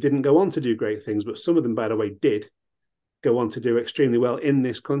maybe didn't go on to do great things, but some of them, by the way, did go on to do extremely well in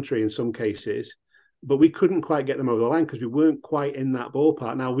this country in some cases. but we couldn't quite get them over the line because we weren't quite in that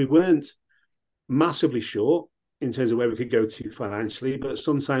ballpark. Now, we weren't massively short in terms of where we could go to financially, but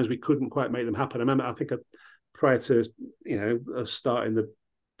sometimes we couldn't quite make them happen. I remember, I think prior to us starting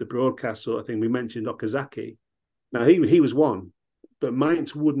the broadcast sort of thing, we mentioned Okazaki. Now he was one, but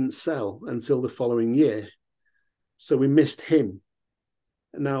Mainz wouldn't sell until the following year, so we missed him.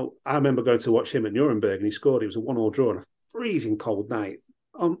 Now I remember going to watch him at Nuremberg, and he scored. It was a 1-1 draw on a freezing cold night,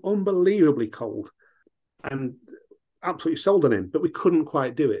 unbelievably cold, and absolutely sold on him. But we couldn't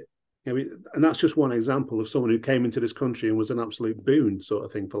quite do it. And that's just one example of someone who came into this country and was an absolute boon sort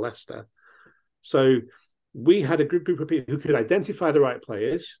of thing for Leicester. So we had a good group of people who could identify the right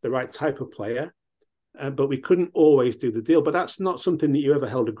players, the right type of player, but we couldn't always do the deal. But that's not something that you ever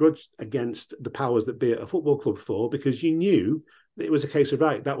held a grudge against the powers that be at a football club for, because you knew that it was a case of,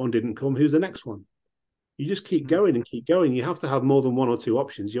 right, that one didn't come, who's the next one? You just keep going and keep going. You have to have more than one or two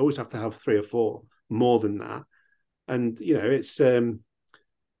options. You always have to have 3 or 4, more than that. And, it's...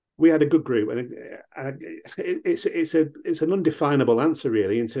 we had a good group, and it's an undefinable answer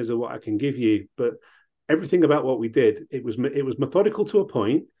really in terms of what I can give you. But everything about what we did, it was methodical to a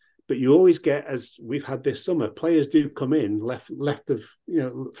point. But you always get, as we've had this summer, players do come in left of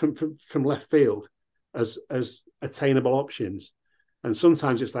from left field as attainable options, and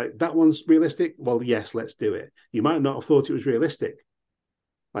sometimes it's like, that one's realistic. Well, yes, let's do it. You might not have thought it was realistic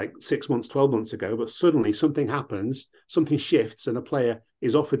like 6 months, 12 months ago, but suddenly something happens, something shifts, and a player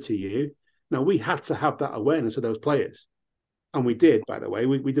is offered to you. Now, we had to have that awareness of those players. And we did, by the way.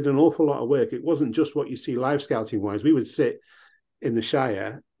 We did an awful lot of work. It wasn't just what you see live scouting-wise. We would sit in the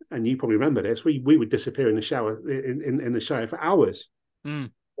Shire, and you probably remember this, we would disappear in the shower in the Shire for hours.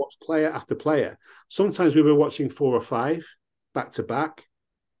 Watch player after player. Sometimes we were watching 4 or 5 back-to-back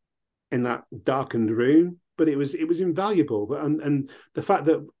in that darkened room. But it was invaluable. And the fact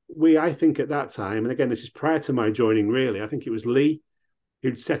that I think at that time, and again, this is prior to my joining really, I think it was Lee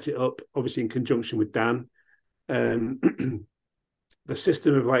who'd set it up, obviously in conjunction with Dan. The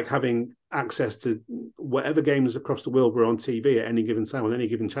system of like having access to whatever games across the world were on TV at any given time, on any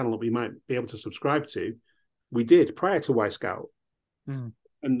given channel that we might be able to subscribe to, we did prior to Y Scout. And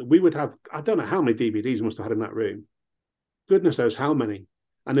we would have, I don't know how many DVDs we must have had in that room. Goodness knows how many.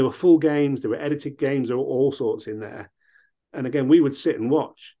 And there were full games, there were edited games, there were all sorts in there. And again, we would sit and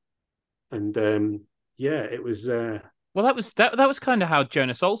watch. And it was. Well, that was kind of how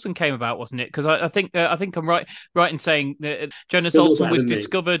Jonas Olsen came about, wasn't it? Because I think I'm right in saying that Jonas Olsen was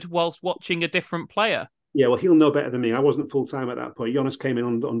discovered whilst watching a different player. Yeah, well, he'll know better than me. I wasn't full time at that point. Jonas came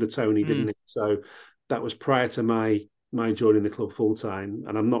in under Tony, didn't he? So that was prior to my joining the club full time,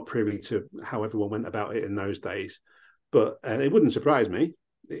 and I'm not privy to how everyone went about it in those days. But it wouldn't surprise me.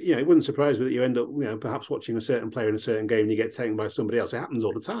 It wouldn't surprise me that you end up, perhaps watching a certain player in a certain game and you get taken by somebody else. It happens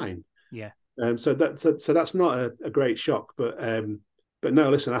all the time. Yeah. So that's not a great shock, but no,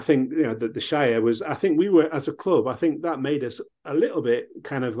 listen, I think the Shire was. I think we were, as a club, I think that made us a little bit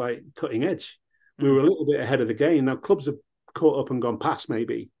kind of like cutting edge. We were a little bit ahead of the game. Now clubs have caught up and gone past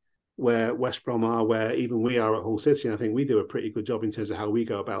maybe where West Brom are, where even we are at Hull City. And I think we do a pretty good job in terms of how we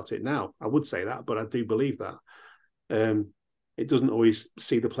go about it now. I would say that, but I do believe that. It doesn't always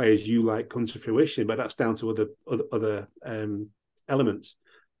see the players you like come to fruition, but that's down to other elements.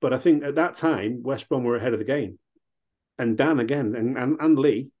 But I think at that time, West Brom were ahead of the game. And Dan, again, and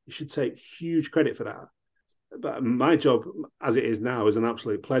Lee, you should take huge credit for that. But my job, as it is now, is an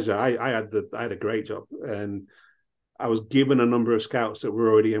absolute pleasure. I had a great job. And I was given a number of scouts that were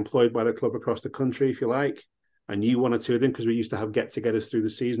already employed by the club across the country, if you like. I knew 1 or 2 of them because we used to have get-togethers through the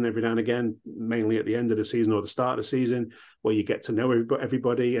season every now and again, mainly at the end of the season or the start of the season, where you get to know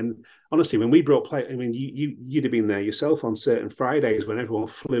everybody. And honestly, when we brought play, I mean, you'd have been there yourself on certain Fridays when everyone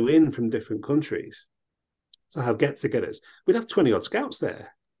flew in from different countries to have get-togethers. We'd have 20-odd scouts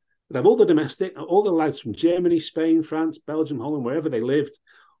there. We'd have all the domestic, all the lads from Germany, Spain, France, Belgium, Holland, wherever they lived,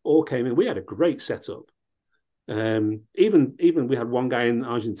 all came in. We had a great setup. Even we had one guy in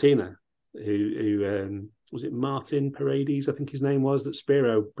Argentina who was it Martin Paredes, I think his name was, that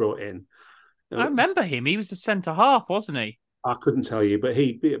Spiro brought in. I remember him. He was the centre half, wasn't he? I couldn't tell you, but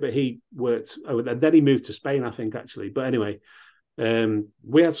he worked. And then he moved to Spain, I think, actually. But anyway,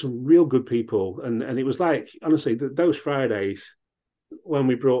 we had some real good people, and it was like, honestly, those Fridays when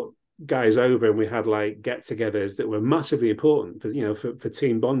we brought guys over and we had like get-togethers that were massively important for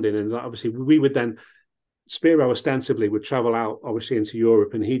team bonding, and obviously we would then. Spiro ostensibly would travel out, obviously, into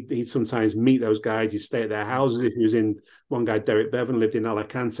Europe, and he'd sometimes meet those guys. He'd stay at their houses. If he was in, one guy, Derek Bevan, lived in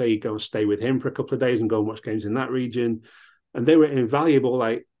Alicante, he'd go and stay with him for a couple of days and go and watch games in that region. And they were invaluable.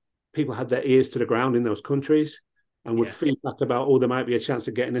 Like, people had their ears to the ground in those countries and would feed back about, there might be a chance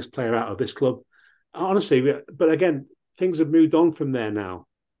of getting this player out of this club. honestly, but again, things have moved on from there now.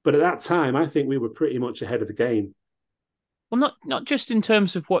 But at that time, I think we were pretty much ahead of the game. Well, not just in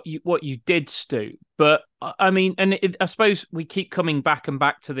terms of what you did, Stu, but I mean, and I suppose we keep coming back and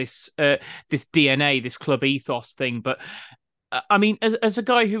back to this DNA, this club ethos thing. But I mean, as a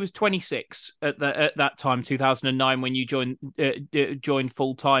guy who was 26 at that time, 2009, when you joined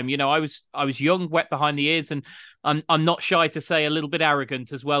full time, I was young, wet behind the ears, and I'm not shy to say a little bit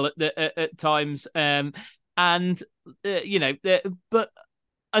arrogant as well at times. And but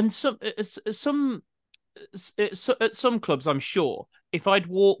and some at some clubs, I'm sure, if I'd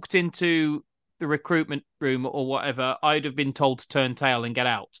walked into the recruitment room or whatever, I'd have been told to turn tail and get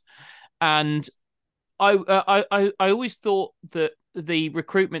out. And I always thought that the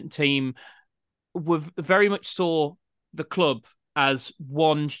recruitment team were very much saw the club as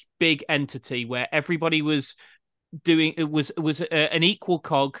one big entity where everybody was doing it was an equal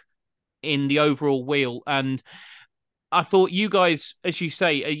cog in the overall wheel. And I thought you guys, as you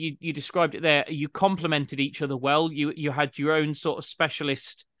say, you described it there, you complemented each other well. You had your own sort of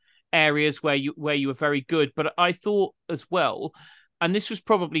specialist areas where you were very good. But I thought as well, and this was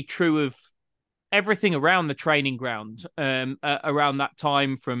probably true of everything around the training ground around that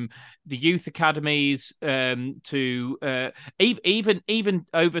time, from the youth academies to even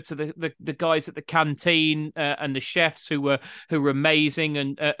over to the guys at the canteen and the chefs who were amazing,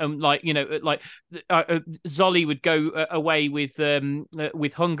 and Zolly would go away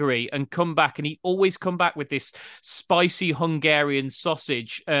with Hungary and come back, and he always come back with this spicy Hungarian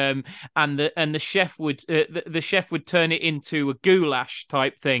sausage, and the chef would turn it into a goulash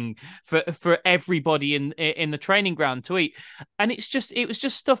type thing for everybody in the training ground to eat. And it was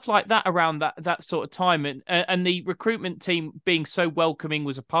just stuff like that around that sort of time, and the recruitment team being so welcoming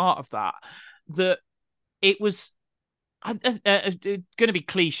was a part of that it was going to be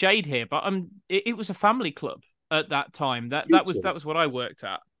cliched here, but it was a family club at that time. That was what I worked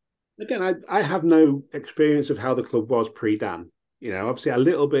at. Again, I have no experience of how the club was pre-Dan. Obviously a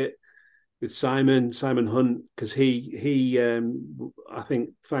little bit with Simon Hunt, because he I think,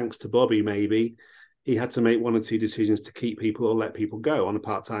 thanks to Bobby, maybe he had to make one or two decisions to keep people or let people go on a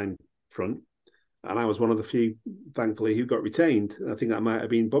part-time front. And I was one of the few, thankfully, who got retained. I think that might have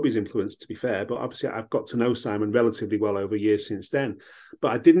been Bobby's influence, to be fair. But obviously, I've got to know Simon relatively well over years since then.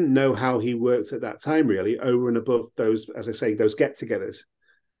 But I didn't know how he worked at that time, really, over and above those, as I say, those get-togethers.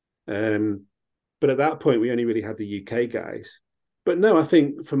 But at that point, we only really had the UK guys. But no, I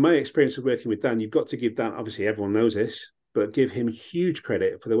think from my experience of working with Dan, you've got to give Dan, obviously everyone knows this, but give him huge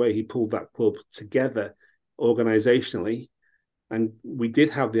credit for the way he pulled that club together organisationally. And we did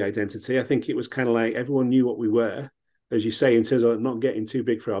have the identity. I think it was kind of like everyone knew what we were, as you say, in terms of not getting too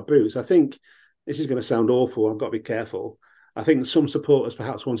big for our boots. I think this is going to sound awful. I've got to be careful. I think some supporters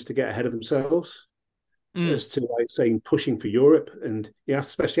perhaps wants to get ahead of themselves as to, like, saying, pushing for Europe. And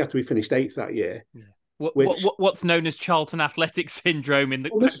especially after we finished 8th that year. Yeah. What's known as Charlton Athletic Syndrome in the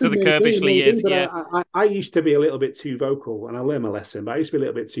back to the Kirbishley years. Yeah, I used to be a little bit too vocal, and I learned my lesson, but I used to be a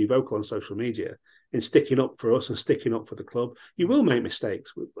little bit too vocal on social media in sticking up for us and sticking up for the club. You will make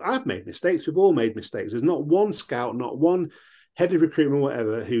mistakes. I've made mistakes. We've all made mistakes. There's not one scout, not one head of recruitment,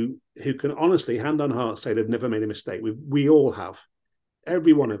 whatever, who can honestly, hand on heart, say they've never made a mistake. We all have,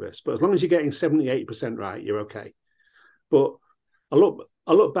 every one of us. But as long as you're getting 70-80% right, you're okay. But I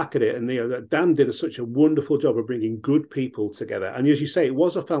look back at it, and that Dan did such a wonderful job of bringing good people together. And as you say, it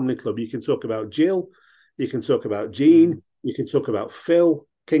was a family club. You can talk about Jill, you can talk about Jean, you can talk about Phil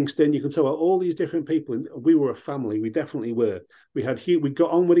Kingston, you can talk about all these different people. And we were a family. We definitely were. We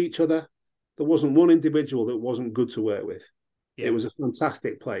got on with each other. There wasn't one individual that wasn't good to work with. Yeah. It was a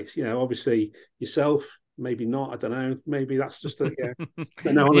fantastic place. Obviously yourself, maybe not. I don't know. Maybe that's just yeah.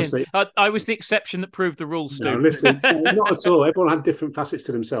 But no, honestly, yeah. I was the exception that proved the rule, Stu. No, listen, not at all. Everyone had different facets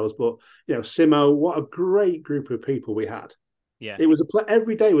to themselves, but Simo, what a great group of people we had. Yeah, it was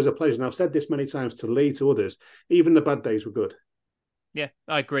every day was a pleasure. And I've said this many times to Lee, to others. Even the bad days were good. Yeah,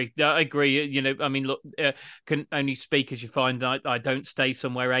 I agree. I mean, look, can only speak as you find. I don't stay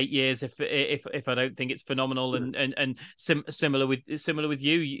somewhere 8 years if I don't think it's phenomenal, and similar with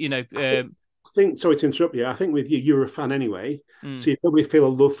you. I think, sorry to interrupt you, I think with you, you're a fan anyway. So you probably feel a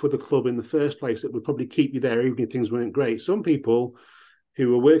love for the club in the first place that would probably keep you there even if things weren't great. Some people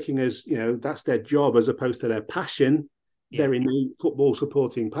who are working as, that's their job as opposed to their passion, their innate football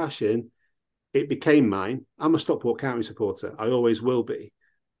supporting passion. It became mine. I'm a Stockport County supporter. I always will be.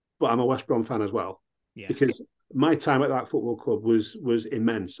 But I'm a West Brom fan as well. Yeah. Because my time at that football club was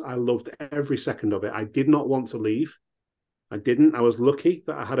immense. I loved every second of it. I did not want to leave. I didn't. I was lucky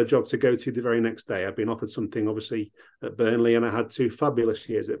that I had a job to go to the very next day. I'd been offered something, obviously, at Burnley, and I had 2 fabulous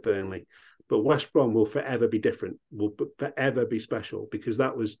years at Burnley. But West Brom will forever be different, will forever be special, because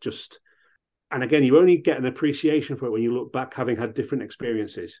that was just... And again, you only get an appreciation for it when you look back, having had different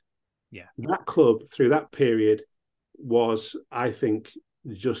experiences. Yeah. That club, through that period, was, I think,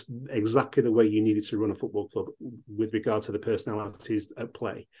 just exactly the way you needed to run a football club with regard to the personalities at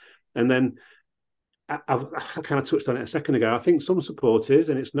play. And then I kind of touched on it a second ago. I think some supporters,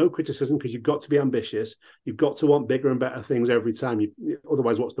 and it's no criticism because you've got to be ambitious, you've got to want bigger and better things every time.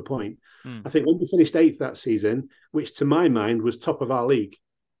 Otherwise, what's the point? I think when we finished 8th that season, which to my mind was top of our league.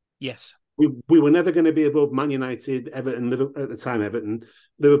 Yes. We were never going to be above Man United, Everton, Liverpool, at the time Everton,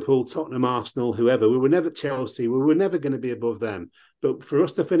 Liverpool, Tottenham, Arsenal, whoever. We were never Chelsea. We were never going to be above them. But for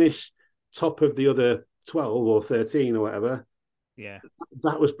us to finish top of the other 12 or 13 or whatever,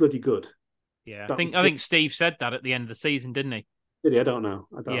 that was bloody good. Yeah, I think Steve said that at the end of the season, didn't he? Did he? I don't know.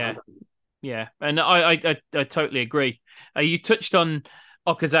 Yeah, and I totally agree. You touched on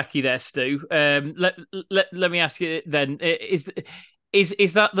Okazaki there, Stu. Let me ask you then: Is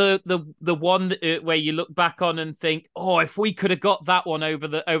that the one where you look back on and think, oh, if we could have got that one over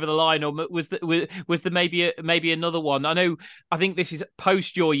the line, or was there maybe another one? I think this is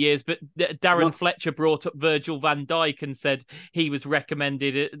post your years, but Darren Fletcher brought up Virgil van Dijk and said he was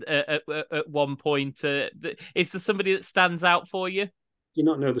recommended at one point. Is there somebody that stands out for you? You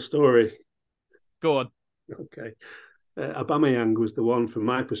not know the story. Go on. Okay, Aubameyang was the one from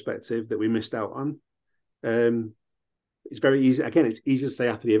my perspective that we missed out on. It's very easy. Again, it's easy to say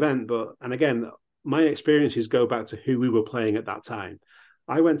after the event, and again, my experiences go back to who we were playing at that time.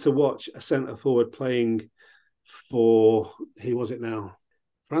 I went to watch a centre forward playing for, who was it now?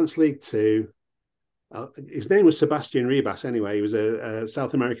 France League 2. His name was Sebastian Ribas anyway. He was a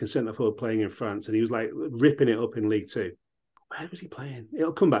South American centre forward playing in France, and he was like ripping it up in League 2. Where was he playing?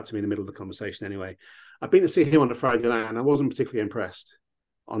 It'll come back to me in the middle of the conversation anyway. I've been to see him on a Friday night, and I wasn't particularly impressed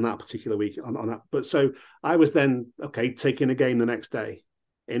on that particular week on that. But so I was then, taking a game the next day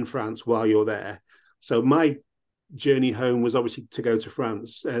in France while you're there. So my journey home was obviously to go to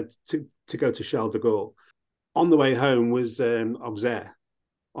France, to go to Charles de Gaulle. On the way home was Auxerre.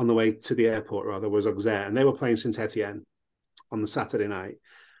 On the way to the airport, rather, was Auxerre. And they were playing Saint-Etienne on the Saturday night.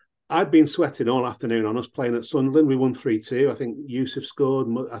 I'd been sweating all afternoon on us playing at Sunderland. We won 3-2. I think Yusuf scored.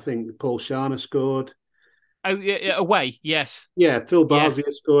 I think Paul Sharner scored. Oh, yeah, away, yes. Yeah, Phil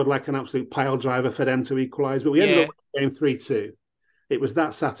Barzia scored like an absolute pile driver for them to equalise, but we ended up winning 3-2. It was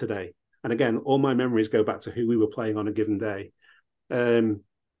that Saturday. And again, all my memories go back to who we were playing on a given day. And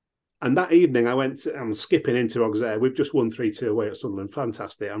that evening, I'm skipping into Auxerre. We've just won 3-2 away at Sunderland.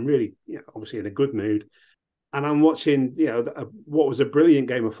 Fantastic. I'm really, obviously in a good mood. And I'm watching, what was a brilliant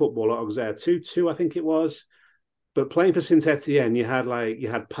game of football at Auxerre. 2-2, I think it was. But playing for Saint-Etienne, you had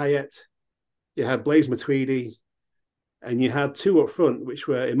Payet, you had Blaise Matuidi, and you had 2 up front, which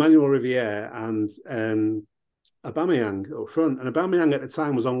were Emmanuel Riviere and Aubameyang up front. And Aubameyang at the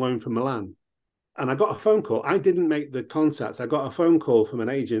time was on loan from Milan. And I got a phone call. I didn't make the contact. I got a phone call from an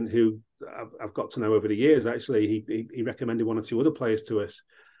agent who I've got to know over the years, actually. He recommended 1 or 2 other players to us.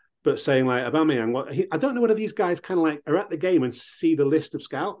 But saying like Aubameyang, I don't know whether these guys kind of like are at the game and see the list of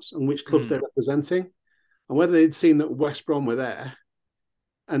scouts and which clubs they're representing, and whether they'd seen that West Brom were there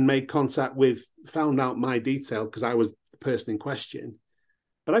and made contact with, found out my detail because I was the person in question.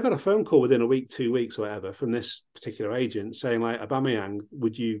 But I got a phone call within a week, 2 weeks, or whatever, from this particular agent saying like, Aubameyang,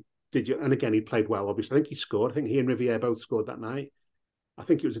 did you? And again, he played well, obviously. I think he scored. I think he and Riviere both scored that night. I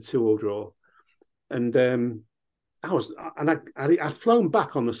think it was a 2-2 draw. And I'd flown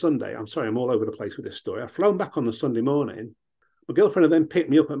back on the Sunday. I'm sorry, I'm all over the place with this story. I'd flown back on the Sunday morning. My girlfriend had then picked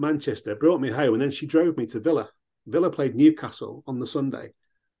me up at Manchester, brought me home, and then she drove me to Villa. Villa played Newcastle on the Sunday.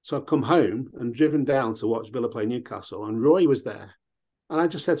 So I'd come home and driven down to watch Villa play Newcastle, and Roy was there. And I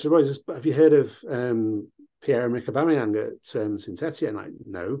just said to Roy, have you heard of Pierre-Emerick Aubameyang at Saint-Etienne? Like,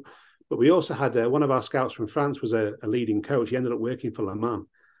 no. But we also had one of our scouts from France was a leading coach. He ended up working for Le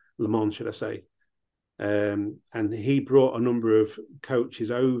Mans, should I say. And he brought a number of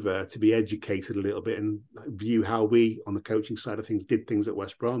coaches over to be educated a little bit and view how we, on the coaching side of things, did things at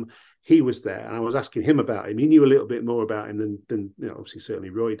West Brom. He was there, and I was asking him about him. He knew a little bit more about him than obviously certainly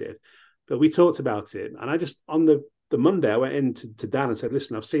Roy did. But we talked about it, and I just, on the Monday, I went in to Dan and said,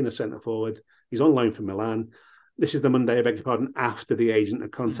 listen, I've seen a centre forward. He's on loan from Milan. This is the Monday, I beg your pardon, after the agent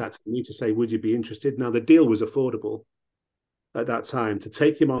had contacted me to say, would you be interested? Now, the deal was affordable at that time to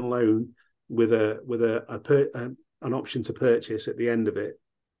take him on loan with an option to purchase at the end of it.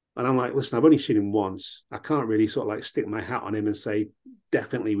 And I'm like, listen, I've only seen him once. I can't really sort of like stick my hat on him and say,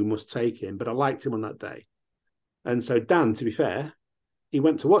 definitely we must take him. But I liked him on that day. And so Dan, to be fair, he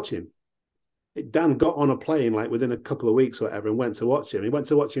went to watch him. Dan got on a plane like within a couple of weeks or whatever and went to watch him. He went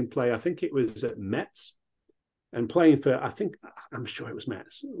to watch him play, I think it was at Mets, and playing for, I'm sure it was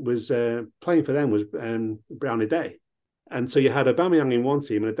Mets, was playing for them was Brownie Day. And so you had Aubameyang in one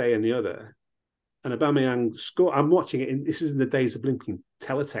team and a Day in the other. And Aubameyang scored. I'm watching it. This is in the days of blinking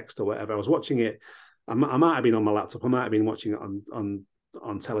teletext or whatever. I was watching it. I might have been on my laptop. I might have been watching it on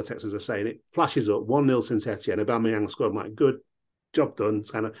teletext, as I say. And it flashes up 1-0 Saint Etienne. Aubameyang scored. I'm like, good job done.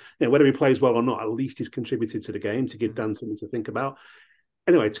 It's kind of, whether he plays well or not, at least he's contributed to the game to give Dan something to think about.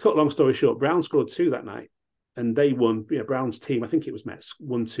 Anyway, to cut a long story short, Brown scored 2 that night, and they won. Brown's team, I think it was Mets,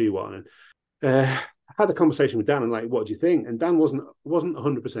 won 2-1. And I had a conversation with Dan and like, what do you think? And Dan wasn't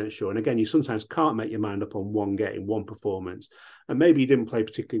 100% sure. And again, you sometimes can't make your mind up on one game, one performance, and maybe he didn't play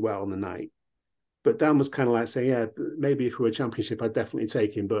particularly well on the night. But Dan was kind of like saying, yeah, maybe if we were a championship, I'd definitely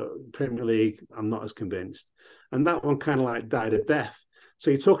take him. But Premier League, I'm not as convinced. And that one kind of like died a death.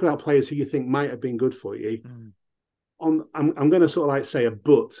 So you're talking about players who you think might have been good for you. I'm going to sort of like say a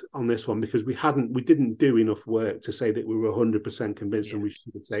but on this one, because we didn't do enough work to say that we were 100% convinced and we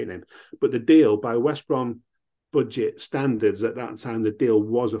should have taken him. But the deal, by West Brom budget standards at that time, the deal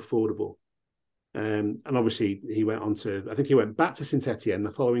was affordable. And obviously he went on to, I think he went back to Saint Etienne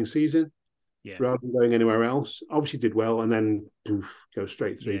the following season. Yeah. Rather than going anywhere else. Obviously did well, and then go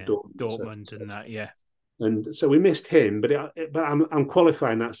straight through Dortmund and that, yeah. And so we missed him, but I'm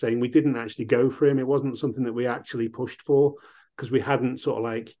qualifying that saying we didn't actually go for him. It wasn't something that we actually pushed for, because we hadn't sort of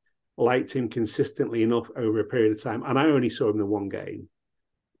like liked him consistently enough over a period of time. And I only saw him in one game,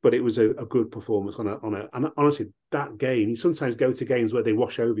 but it was a good performance and honestly, that game, you sometimes go to games where they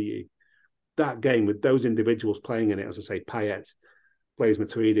wash over you. That game with those individuals playing in it, as I say, Payet, Blaise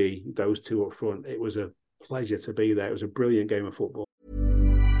Matuidi, those two up front, it was a pleasure to be there. It was a brilliant game of football.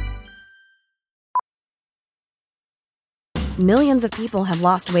 Millions of people have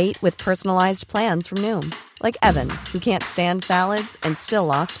lost weight with personalized plans from Noom. Like Evan, who can't stand salads and still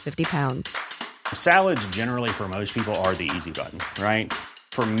lost 50 pounds. Salads generally for most people are the easy button, right?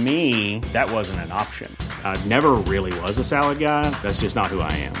 For me, that wasn't an option. I never really was a salad guy. That's just not who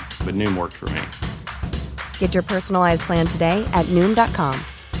I am. But Noom worked for me. Get your personalized plan today at Noom.com.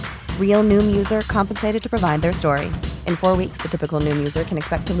 Real Noom user compensated to provide their story. In 4 weeks, the typical Noom user can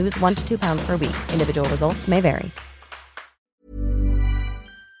expect to lose 1 to 2 pounds per week. Individual results may vary.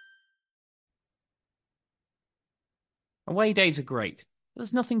 Away days are great.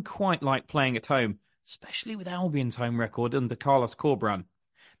 There's nothing quite like playing at home, especially with Albion's home record under Carlos Corberán.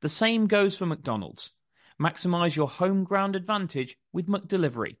 The same goes for McDonald's. Maximise your home ground advantage with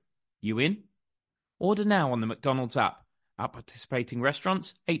McDelivery. You in? Order now on the McDonald's app. At participating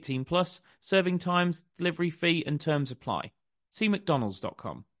restaurants, 18 plus, serving times, delivery fee and terms apply. See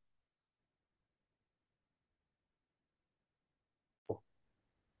mcdonalds.com.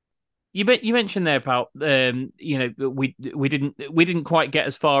 You mentioned there about we didn't quite get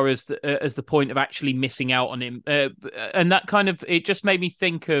as far as the point of actually missing out on him, and that kind of, it just made me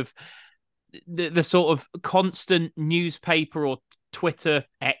think of the sort of constant newspaper or Twitter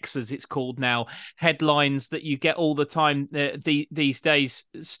X as it's called now headlines that you get all the time these days,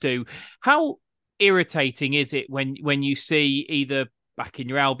 Stu. How irritating is it when you see, either back in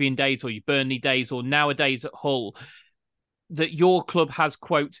your Albion days or your Burnley days or nowadays at Hull, that your club has,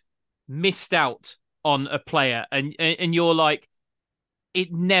 quote, missed out on a player, and you're like,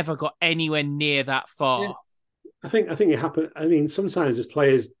 it never got anywhere near that far. Yeah. I think it happened. I mean, sometimes as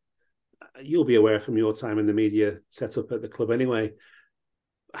players, you'll be aware from your time in the media set up at the club anyway,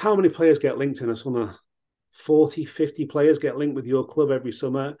 how many players get linked in a summer? 40, 50 players get linked with your club every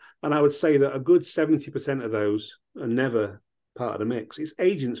summer. And I would say that a good 70% of those are never part of the mix. It's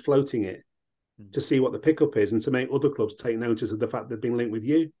agents floating it to see what the pickup is and to make other clubs take notice of the fact they've been linked with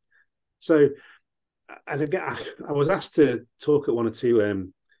you. So, and again, I was asked to talk at one or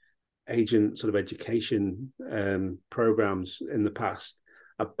two agent sort of education programs in the past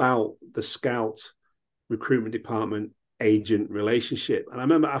about the scout recruitment department agent relationship. And I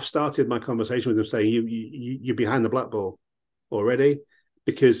remember I've started my conversation with them saying, you're behind the black ball already,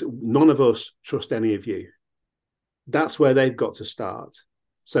 because none of us trust any of you. That's where they've got to start.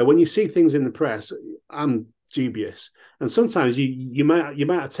 So when you see things in the press, I'm dubious. And sometimes you might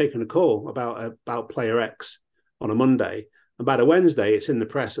have taken a call about player X on a Monday, and by the Wednesday it's in the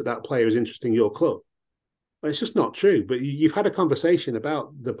press that player is interested in your club. Well, it's just not true. But you've had a conversation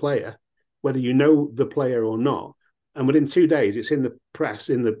about the player, whether you know the player or not, and within 2 days it's in the press,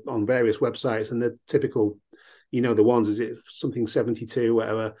 on various websites, and the typical, the ones, is it something 72,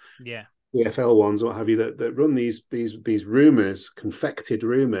 whatever, yeah, EFL ones, what have you, that run these rumors, confected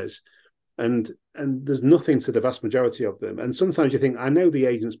rumors. And there's nothing to the vast majority of them. And sometimes you think, I know the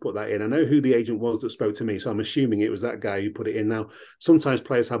agents put that in. I know who the agent was that spoke to me, so I'm assuming it was that guy who put it in. Now, sometimes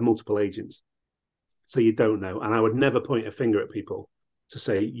players have multiple agents, so you don't know. And I would never point a finger at people to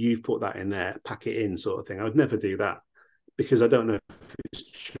say, you've put that in there, pack it in, sort of thing. I would never do that, because I don't know if it's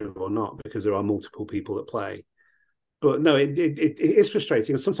true or not, because there are multiple people that play. But no, it is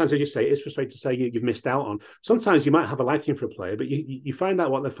frustrating. And sometimes, as you say, it's frustrating to say you've missed out on. Sometimes you might have a liking for a player, but you find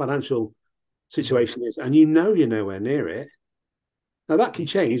out what the financial situation is, and you're nowhere near it. Now, that can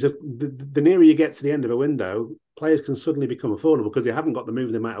change. The nearer you get to the end of a window, players can suddenly become affordable because they haven't got the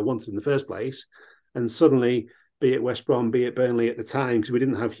move they might have wanted in the first place. And suddenly, be it West Brom, be it Burnley at the time, because we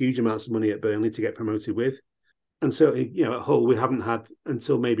didn't have huge amounts of money at Burnley to get promoted with. And certainly, at Hull, we haven't had,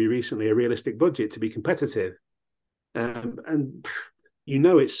 until maybe recently, a realistic budget to be competitive. And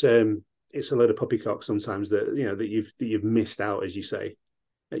it's a load of poppycock sometimes that you've missed out, as you say.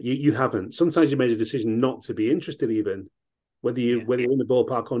 You haven't. Sometimes you made a decision not to be interested, even whether you're in the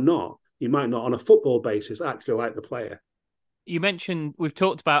ballpark or not. You might not, on a football basis, actually like the player. You mentioned, we've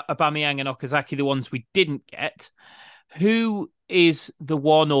talked about Aubameyang and Okazaki, the ones we didn't get. Who is the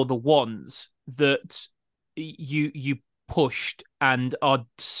one or the ones that you pushed and are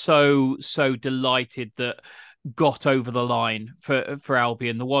so delighted that got over the line for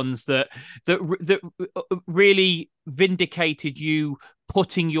Albion? The ones that really vindicated you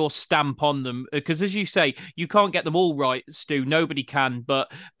putting your stamp on them, because as you say, you can't get them all right, Stu. Nobody can,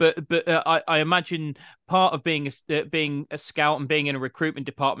 but I imagine part of being a scout and being in a recruitment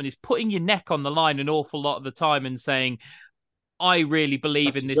department is putting your neck on the line an awful lot of the time and saying, I really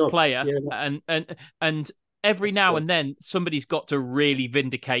believe in this player, and every now and then somebody's got to really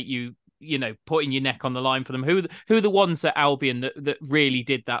vindicate you. Putting your neck on the line for them. Who are the ones at Albion that really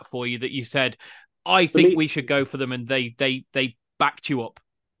did that for you? That you said, I think we should go for them, and they backed you up.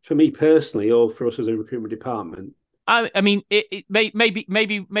 For me personally, or for us as a recruitment department, I mean,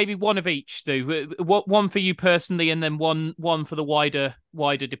 maybe one of each, Stu. One for you personally, and then one for the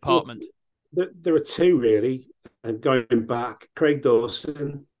wider department. Well, there are two really, and going back, Craig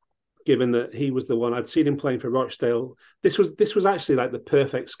Dawson. Given that he was the one, I'd seen him playing for Rochdale. This was actually like the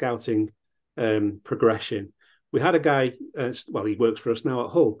perfect scouting progression. We had a guy, he works for us now at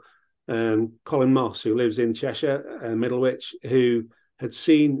Hull, Colin Moss, who lives in Cheshire, Middlewich, who had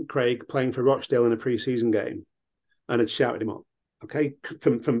seen Craig playing for Rochdale in a pre-season game and had shouted him up. Okay,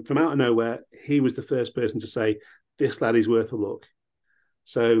 from out of nowhere, he was the first person to say, this lad is worth a look.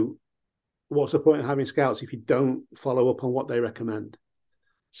 So what's the point of having scouts if you don't follow up on what they recommend?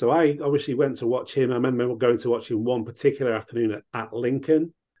 So I obviously went to watch him. I remember going to watch him one particular afternoon at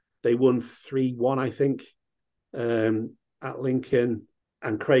Lincoln. They won 3-1, I think, at Lincoln.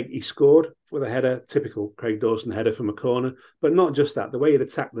 And he scored with a header, typical Craig Dawson header from a corner. But not just that, the way he'd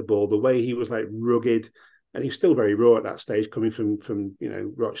attacked the ball, the way he was like rugged, and he was still very raw at that stage, coming from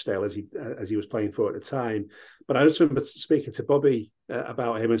Rochdale as he was playing for at the time. But I just remember speaking to Bobby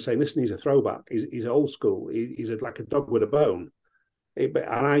about him and saying, listen, he's a throwback. He's old school. He's like a dog with a bone.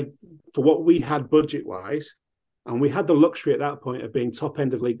 For what we had budget-wise, and we had the luxury at that point of being top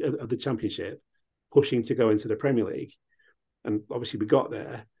end of the Championship, pushing to go into the Premier League, and obviously we got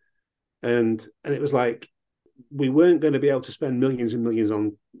there, and it was like we weren't going to be able to spend millions and millions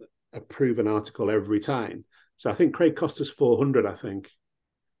on a proven article every time. So I think Craig cost us 400, I think,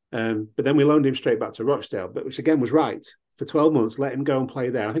 but then we loaned him straight back to Rochdale, but which again was right. For 12 months, let him go and play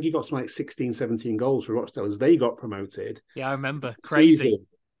there. I think he got something like 16, 17 goals for Rochdale as they got promoted. Yeah, I remember. Crazy.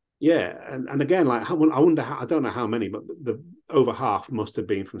 Yeah, and again, like I wonder how, I don't know how many, but the over half must have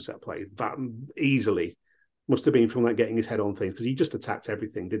been from set plays. That easily must have been from like getting his head on things, because he just attacked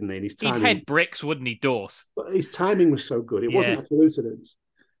everything, didn't he? And his timing, he'd head bricks, wouldn't he, Dawes? But his timing was so good. It wasn't a coincidence.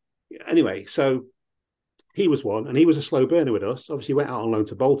 Anyway, so he was one, and he was a slow burner with us. Obviously, went out on loan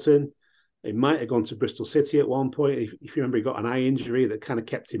to Bolton. He might have gone to Bristol City at one point. If you remember, he got an eye injury that kind of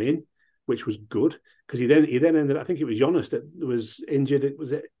kept him in, which was good, because he then ended. I think it was Jonas that was injured.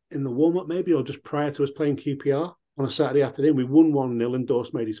 Was it in the warm up maybe, or just prior to us playing QPR on a Saturday afternoon? We won 1-0, and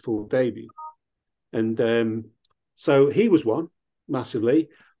Dorse made his full debut, and so he was one massively.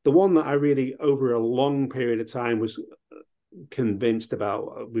 The one that I really, over a long period of time, was convinced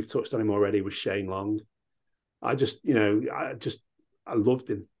about. We've touched on him already. Was Shane Long. I loved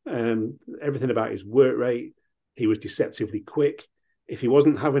him. Everything about his work rate. He was deceptively quick. If he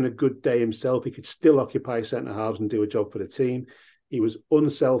wasn't having a good day himself, he could still occupy centre halves and do a job for the team. He was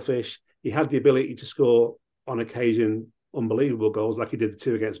unselfish. He had the ability to score on occasion unbelievable goals, like he did the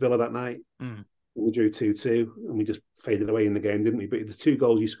 2 against Villa that night. We drew 2-2, and we just faded away in the game, didn't we? But the 2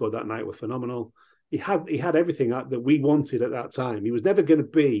 goals he scored that night were phenomenal. He had everything that we wanted at that time. He was never going to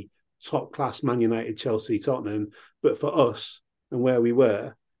be top class Man United, Chelsea, Tottenham, but for us and where we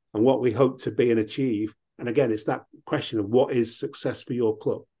were and what we hope to be and achieve. And again, it's that question of what is success for your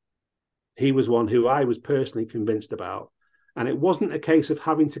club. He was one who I was personally convinced about. And it wasn't a case of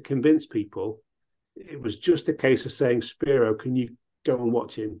having to convince people. It was just a case of saying, Spiro, can you go and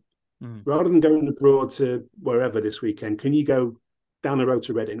watch him? Rather than going abroad to wherever this weekend, can you go down the road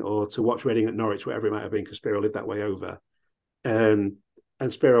to Reading or to watch Reading at Norwich, whatever it might have been, because Spiro lived that way over. And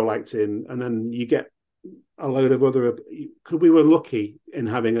Spiro liked him. And then you get a load of other, because we were lucky in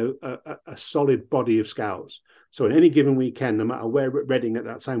having a solid body of scouts. So in any given weekend, no matter where Reading at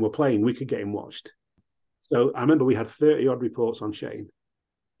that time were playing, we could get him watched. So I remember we had 30 odd reports on Shane.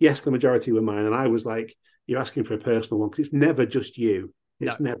 Yes, the majority were mine. And I was like, you're asking for a personal one, because it's never just you.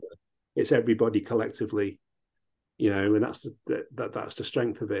 It's never. It's everybody collectively, and that's the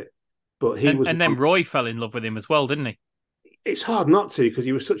strength of it. But and then Roy fell in love with him as well, didn't he? It's hard not to, because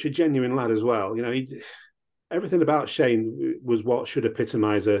he was such a genuine lad as well. Everything about Shane was what should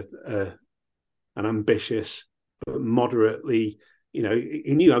epitomise an ambitious, but moderately. He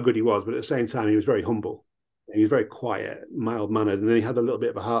knew how good he was, but at the same time, he was very humble. He was very quiet, mild mannered, and then he had a little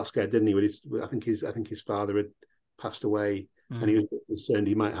bit of a heart scare, didn't he? I think his father had passed away. And he was concerned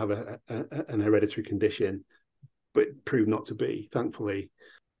he might have an hereditary condition, but it proved not to be, thankfully.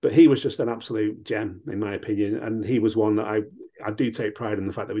 But he was just an absolute gem, in my opinion. And he was one that I do take pride in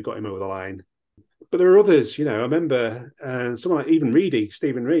the fact that we got him over the line. But there are others, I remember someone like even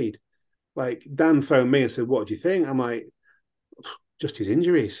Stephen Reed, like Dan phoned me and said, what do you think? I'm like, just his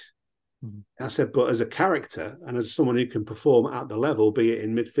injuries. I said, but as a character and as someone who can perform at the level, be it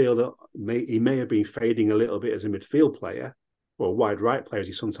in midfield, he may have been fading a little bit as a midfield player, or wide right player as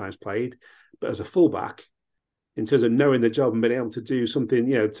he sometimes played, but as a fullback, in terms of knowing the job and being able to do something,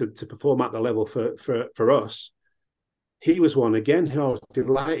 to perform at the level for us, he was one again who I was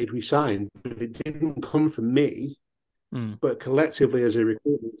delighted we signed, but it didn't come from me. But collectively as a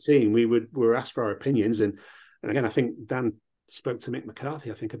recruitment team, we were asked for our opinions, and again, I think Dan spoke to Mick McCarthy,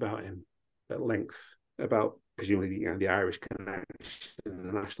 I think, about him at length, about presumably the Irish connection,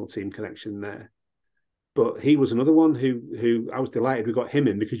 the national team connection there. But he was another one who I was delighted we got him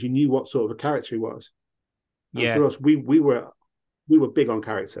in, because you knew what sort of a character he was. And for us, we were big on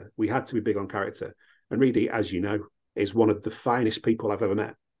character. We had to be big on character. And Reedy, as you know, is one of the finest people I've ever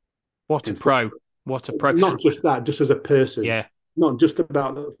met. What a pro. What a pro. Not just that, just as a person. Yeah. Not just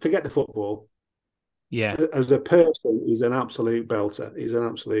about, forget the football. Yeah. As a person, he's an absolute belter. He's an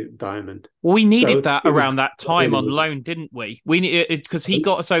absolute diamond. Well, we needed that around that time on loan, didn't we? Because he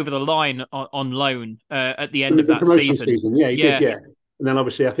got us over the line on loan at the end of that season. Yeah, he did, yeah. And then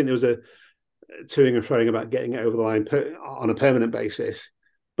obviously I think there was a toing and throwing about getting it over the line on a permanent basis.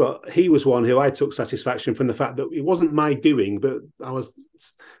 But he was one who I took satisfaction from the fact that it wasn't my doing, but I was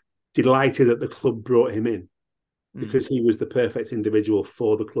delighted that the club brought him in, because he was the perfect individual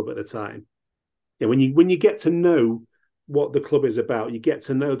for the club at the time. Yeah, when you get to know what the club is about, you get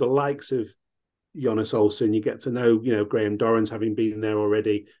to know the likes of Jonas Olsson, you get to know, Graham Dorrans, having been there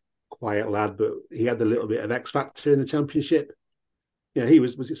already, quiet lad, but he had a little bit of X factor in the Championship. He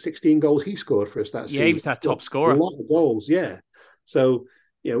was it 16 goals he scored for us that season? Yeah, he was our top scorer. A lot of goals, yeah. So,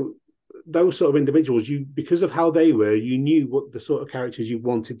 those sort of individuals, because of how they were, you knew what the sort of characters you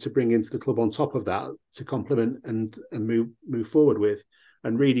wanted to bring into the club on top of that to complement and move forward with.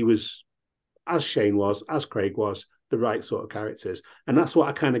 And really was, as Shane was, as Craig was, the right sort of characters. And that's what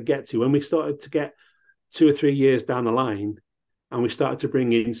I kind of get to. When we started to get 2 or 3 years down the line and we started to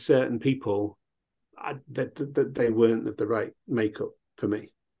bring in certain people, that they weren't of the right makeup for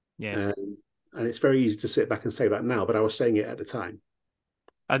me. Yeah. And it's very easy to sit back and say that now, but I was saying it at the time.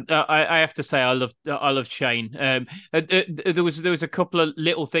 I have to say I loved Shane. There was a couple of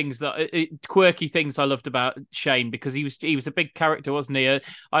little things quirky things I loved about Shane, because he was a big character, wasn't he? I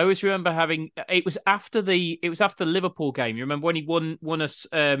always remember it was after the Liverpool game. You remember when he won us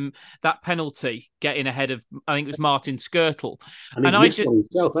that penalty, getting ahead of, I think it was Martin Skirtle, and he missed one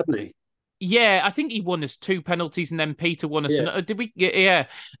himself, hadn't he? Yeah, I think he won us 2 penalties, and then Peter won us. Yeah. Did we? Yeah,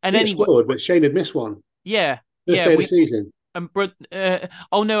 and then he scored, but Shane had missed one. Yeah, First day of the season.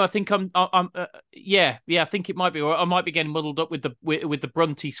 Oh no, I think I think it might be, or I might be getting muddled up with the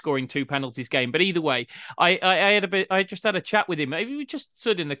Brunty scoring 2 penalties game. But either way, I just had a chat with him. We just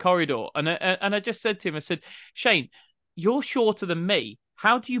stood in the corridor, and I just said to him, I said, Shane, you're shorter than me.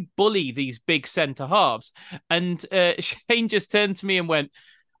 How do you bully these big centre halves? And Shane just turned to me and went,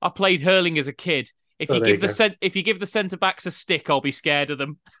 I played hurling as a kid. If you give the centre backs a stick, I'll be scared of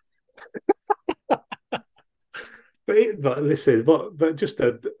them. But listen, but just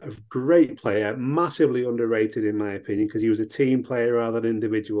a great player, massively underrated in my opinion, because he was a team player rather than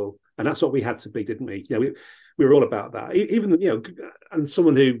individual, and that's what we had to be, didn't we? We were all about that. Even and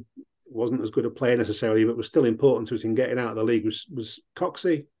someone who wasn't as good a player necessarily, but was still important to us in getting out of the league was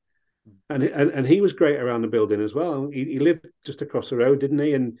Coxey, and he was great around the building as well. He lived just across the road, didn't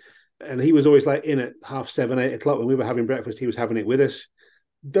he? And he was always like in at 7:30, 8:00 when we were having breakfast. He was having it with us.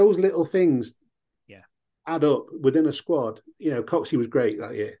 Those little things add up within a squad. Coxey was great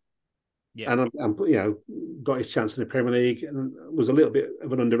that year. Yeah. And got his chance in the Premier League and was a little bit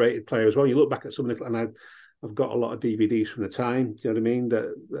of an underrated player as well. You look back at some of it, and I've got a lot of DVDs from the time. Do you know what I mean?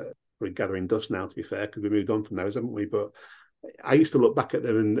 That we're gathering dust now, to be fair, because we moved on from those, haven't we? But I used to look back at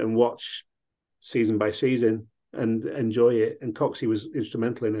them and watch season by season and enjoy it. And Coxey was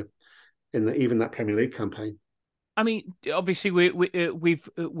instrumental in even that Premier League campaign. I mean, obviously,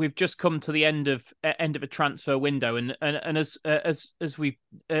 we've just come to the end of a transfer window, and as we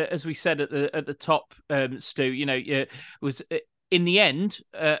said at the top, Stu, it was in the end.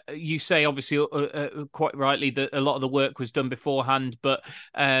 You say obviously quite rightly that a lot of the work was done beforehand, but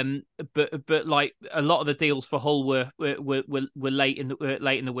like a lot of the deals for Hull were late in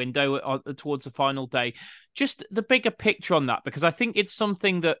the window towards the final day. Just the bigger picture on that, because I think it's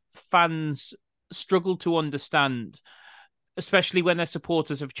something that fans struggle to understand, especially when they're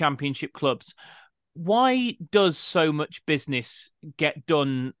supporters of championship clubs. Why does so much business get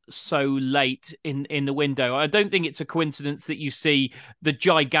done so late in the window? I don't think it's a coincidence that you see the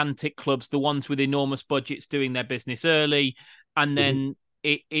gigantic clubs, the ones with enormous budgets, doing their business early, and then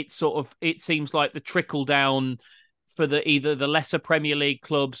it seems like the trickle down for either the lesser Premier League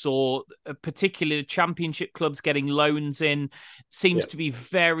clubs or particularly the championship clubs getting loans in seems to be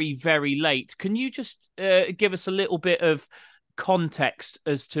very, very late. Can you just give us a little bit of context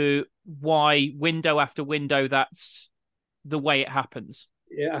as to why window after window that's the way it happens?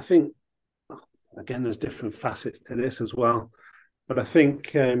 Yeah, I think, again, there's different facets to this as well. But I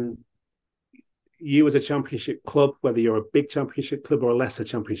think you as a championship club, whether you're a big championship club or a lesser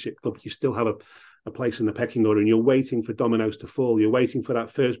championship club, you still have a place in the pecking order, and you're waiting for dominoes to fall. You're waiting for that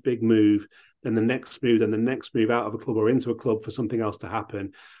first big move, then the next move, then the next move out of a club or into a club for something else to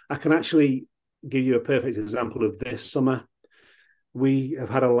happen. I can actually give you a perfect example of this summer. We have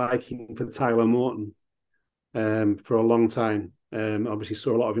had a liking for Tyler Morton for a long time. Obviously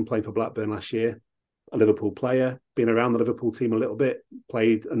saw a lot of him playing for Blackburn last year. A Liverpool player, been around the Liverpool team a little bit,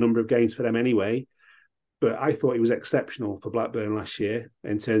 played a number of games for them anyway. But I thought he was exceptional for Blackburn last year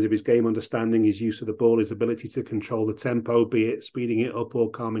in terms of his game understanding, his use of the ball, his ability to control the tempo, be it speeding it up or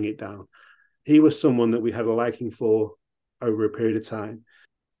calming it down. He was someone that we had a liking for over a period of time.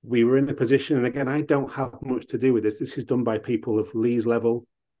 We were in a position, and again, I don't have much to do with this. This is done by people of Lee's level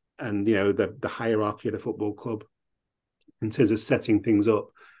and, the hierarchy of the football club in terms of setting things up.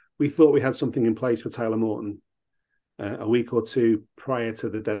 We thought we had something in place for Tyler Morton a week or two prior to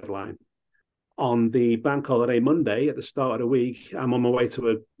the deadline. On the bank holiday Monday, at the start of the week, I'm on my way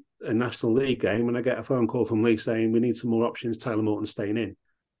to a National League game, and I get a phone call from Lee saying we need some more options, Tyler Morton staying in.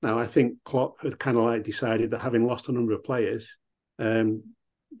 Now, I think Klopp had kind of decided that having lost a number of players,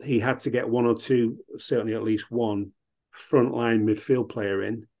 he had to get one or two, certainly at least one, frontline midfield player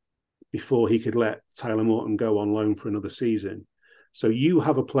in before he could let Tyler Morton go on loan for another season. So you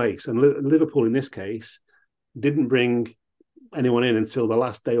have a place, and Liverpool in this case didn't bring anyone in until the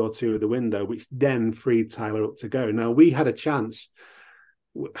last day or two of the window, which then freed Tyler up to go. Now, we had a chance.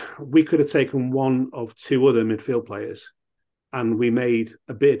 We could have taken one of two other midfield players, and we made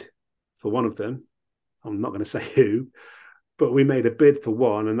a bid for one of them. I'm not going to say who, but we made a bid for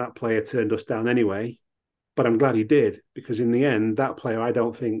one, and that player turned us down anyway. But I'm glad he did, because in the end, that player I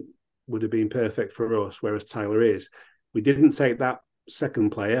don't think would have been perfect for us, whereas Tyler is. We didn't take that second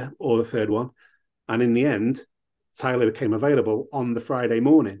player or the third one, and in the end, Tyler became available on the Friday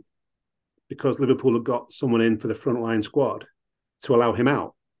morning because Liverpool had got someone in for the frontline squad to allow him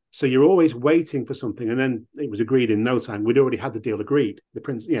out. So you're always waiting for something, and then it was agreed in no time. We'd already had the deal agreed. The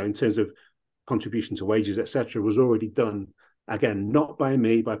prince, in terms of contribution to wages, etc., was already done. Again, not by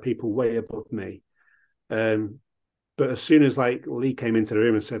me, by people way above me. But as soon as Lee came into the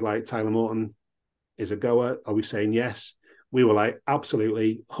room and said Tyler Morton is a goer, are we saying yes? We were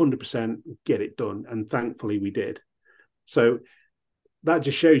absolutely 100% get it done. And thankfully we did. So that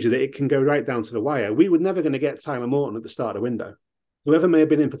just shows you that it can go right down to the wire. We were never going to get Tyler Morton at the start of the window. Whoever may have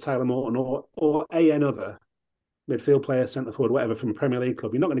been in for Tyler Morton or another midfield player, centre forward, whatever, from a Premier League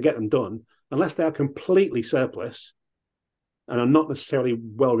club, you're not going to get them done unless they are completely surplus and are not necessarily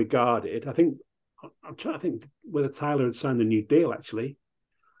well regarded. I'm trying to think whether Tyler had signed a new deal, actually.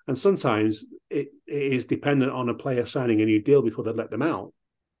 And sometimes it is dependent on a player signing a new deal before they let them out.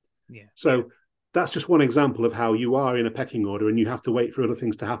 Yeah. So that's just one example of how you are in a pecking order and you have to wait for other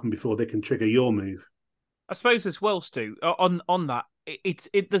things to happen before they can trigger your move. I suppose as well, Stu, on that,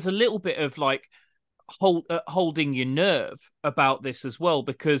 there's a little bit of like holding your nerve about this as well,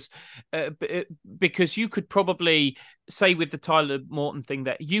 because you could probably say with the Tyler Morton thing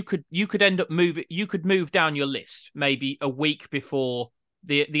that you could end up move down your list maybe a week before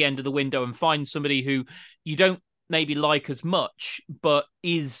the end of the window and find somebody who you don't maybe like as much but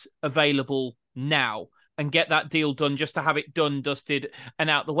is available now, and get that deal done just to have it done, dusted, and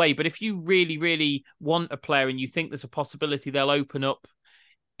out the way. But if you really, really want a player and you think there's a possibility they'll open up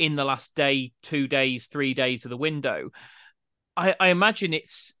in the last day, 2 days, 3 days of the window, I imagine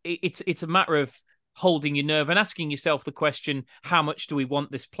it's a matter of holding your nerve and asking yourself the question, how much do we want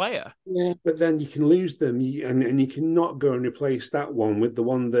this player? Yeah, but then you can lose them, and you cannot go and replace that one with the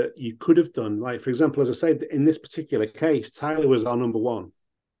one that you could have done. Like, for example, as I said, in this particular case, Tyler was our number one.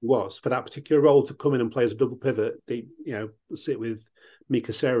 Was for that particular role to come in and play as a double pivot, sit with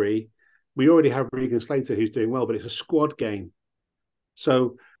Mika Seri. We already have Regan Slater who's doing well, but it's a squad game.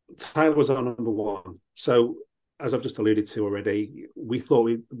 So Tyler was our number one. So as I've just alluded to already, we thought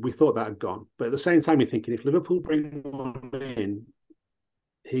that had gone. But at the same time, you're thinking if Liverpool bring one in,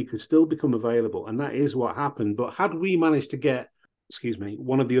 he could still become available, and that is what happened. But had we managed to get,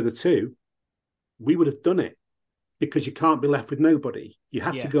 one of the other two, we would have done it. Because you can't be left with nobody. You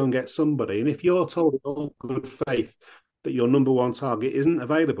had to go and get somebody. And if you're told in all good faith that your number one target isn't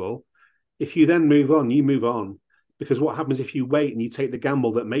available, if you then move on, you move on. Because what happens if you wait and you take the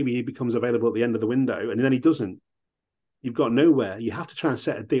gamble that maybe he becomes available at the end of the window and then he doesn't? You've got nowhere. You have to try and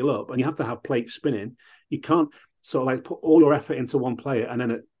set a deal up and you have to have plates spinning. You can't sort of like put all your effort into one player and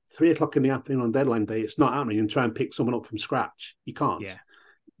then at 3:00 in the afternoon on deadline day, it's not happening, and try and pick someone up from scratch. You can't. Yeah.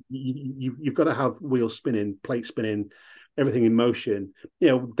 You've got to have wheels spinning, plate spinning, everything in motion.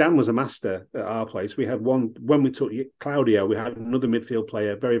 Dan was a master at our place. We had one, when we took Claudio, we had another midfield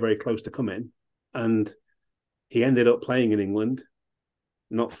player very, very close to come in, and he ended up playing in England,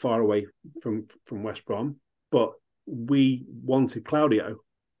 not far away from West Brom, but we wanted Claudio.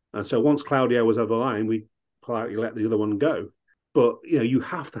 And so once Claudio was over the line, we politely let the other one go. But, you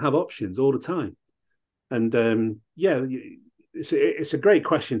have to have options all the time. And, it's a great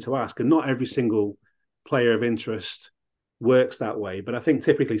question to ask, and not every single player of interest works that way. But I think,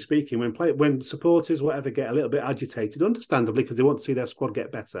 typically speaking, when supporters, whatever, get a little bit agitated, understandably, because they want to see their squad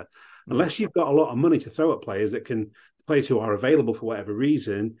get better, unless you've got a lot of money to throw at players who are available for whatever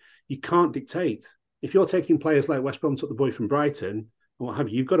reason, you can't dictate. If you're taking players like West Brom took the boy from Brighton and what have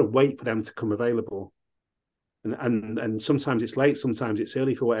you, you've got to wait for them to come available. And sometimes it's late, sometimes it's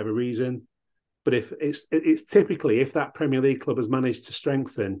early for whatever reason. But if it's typically, if that Premier League club has managed to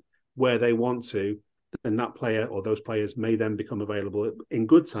strengthen where they want to, then that player or those players may then become available in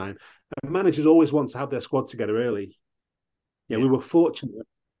good time. And managers always want to have their squad together early. We were fortunate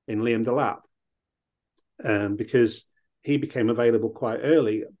in Liam Delap because he became available quite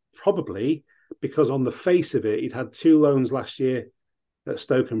early, probably because on the face of it, he'd had 2 loans last year at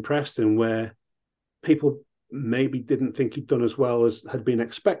Stoke and Preston where people maybe didn't think he'd done as well as had been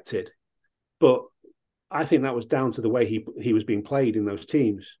expected. But I think that was down to the way he was being played in those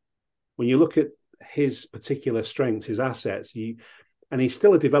teams. When you look at his particular strengths, his assets, and he's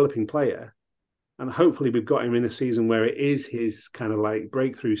still a developing player, and hopefully we've got him in a season where it is his kind of like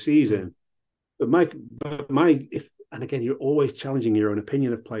breakthrough season. But and again, you're always challenging your own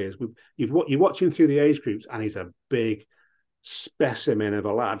opinion of players. You watch him through the age groups, and he's a big specimen of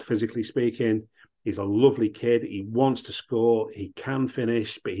a lad, physically speaking. He's a lovely kid. He wants to score. He can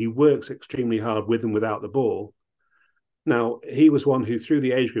finish, but he works extremely hard with and without the ball. Now, he was one who, through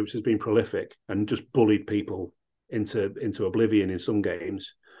the age groups, has been prolific and just bullied people into oblivion in some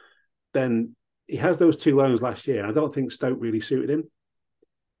games. Then he has those 2 loans last year, and I don't think Stoke really suited him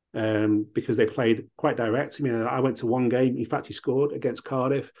because they played quite direct. I mean, I went to one game. In fact, he scored against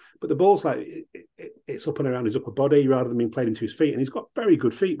Cardiff, but the ball's like it's up and around his upper body rather than being played into his feet. And he's got very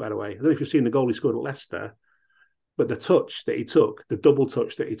good feet, by the way. I don't know if you've seen the goal he scored at Leicester, but the touch that he took, the double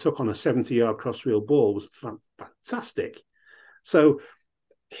touch that he took on a 70-yard cross-field ball was fantastic. So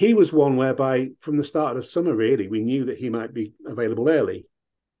he was one whereby from the start of summer, really, we knew that he might be available early.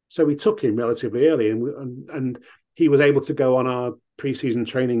 So we took him relatively early, and he was able to go on our pre-season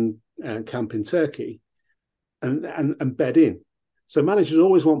training camp in Turkey and bed in. So managers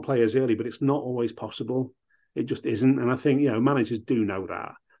always want players early, but it's not always possible. It just isn't. And I think, managers do know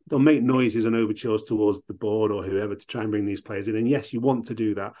that. They'll make noises and overtures towards the board or whoever to try and bring these players in. And yes, you want to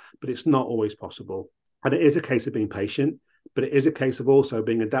do that, but it's not always possible. And it is a case of being patient, but it is a case of also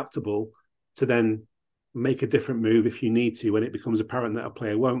being adaptable to then make a different move if you need to when it becomes apparent that a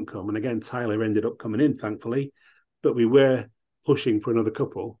player won't come. And again, Tyler ended up coming in, thankfully, but we were pushing for another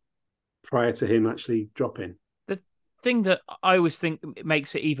couple prior to him actually dropping. The thing that I always think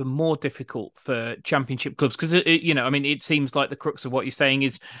makes it even more difficult for Championship clubs, because, it seems like the crux of what you're saying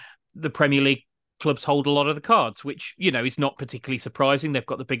is the Premier League clubs hold a lot of the cards, which, is not particularly surprising. They've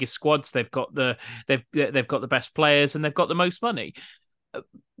got the biggest squads, they've got the best players, and they've got the most money.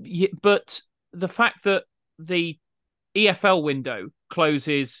 But the fact that the EFL window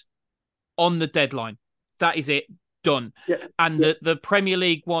closes on the deadline, that is it, done. Yeah. And the Premier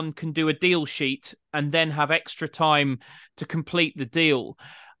League one can do a deal sheet and then have extra time to complete the deal.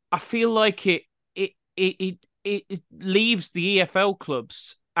 I feel like it leaves the EFL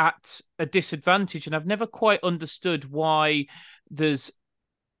clubs at a disadvantage, and I've never quite understood why there's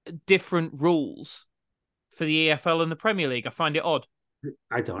different rules for the EFL and the Premier League. I find it odd.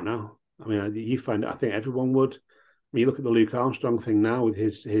 I don't know. I mean, you find it. I think everyone would. I mean, you look at the Luke Armstrong thing now with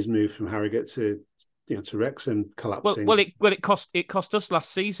his move from Harrogate to Wrexham collapsing. Well, it cost us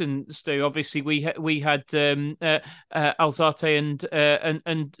last season, Stu. Obviously, we had Alzate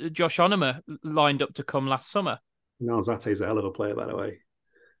and Josh Onoma lined up to come last summer. And Alzate's a hell of a player, by the way.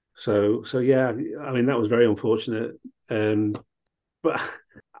 So yeah, I mean, that was very unfortunate. But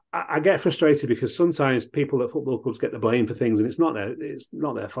I get frustrated because sometimes people at football clubs get the blame for things, and it's not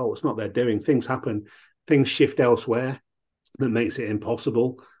their fault. It's not their doing. Things happen. Things shift elsewhere that makes it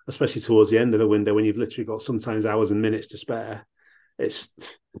impossible, especially towards the end of the window when you've literally got sometimes hours and minutes to spare.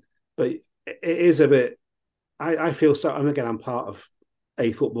 But it is a bit. I feel so. And again, I'm part of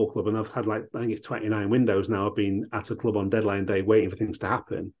a football club, and I've had I think it's 29 windows now. I've been at a club on deadline day waiting for things to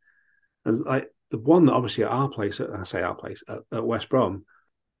happen, and the one that obviously at our place, at West Brom,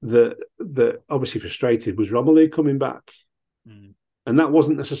 that obviously frustrated was Romelu coming back. And that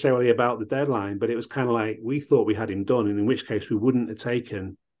wasn't necessarily about the deadline, but it was kind of like we thought we had him done, and in which case we wouldn't have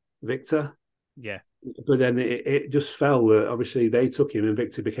taken Victor. Yeah. But then it just fell that obviously they took him and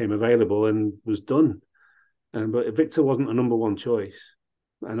Victor became available and was done. But Victor wasn't a number one choice.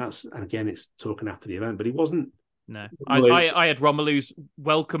 And again, it's talking after the event, but he wasn't. No, I had Romelu's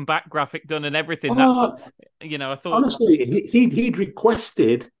welcome back graphic done and everything. I thought honestly he'd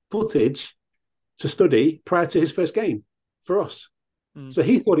requested footage to study prior to his first game for us, so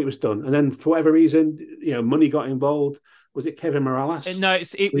he thought it was done. And then for whatever reason, money got involved. Was it Kevin Morales? No,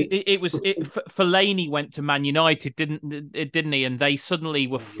 it was Fellaini went to Man United, didn't he? And they suddenly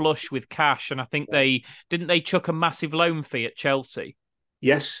were flush with cash, and I think they chuck a massive loan fee at Chelsea.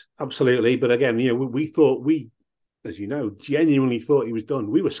 Yes, absolutely. But again, we thought as you know, genuinely thought he was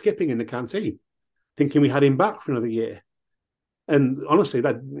done. We were skipping in the canteen, thinking we had him back for another year. And honestly,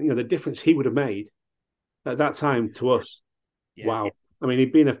 that the difference he would have made at that time to us. Yeah. Wow. I mean,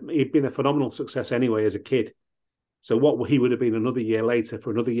 he'd been a phenomenal success anyway as a kid. So what he would have been another year later for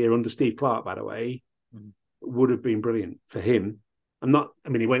another year under Steve Clarke, by the way, would have been brilliant for him.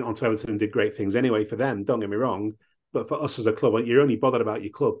 He went on to Everton and did great things anyway for them. Don't get me wrong. But for us as a club, you're only bothered about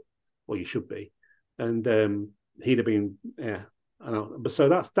your club, or you should be. And he'd have been, yeah, I know. But so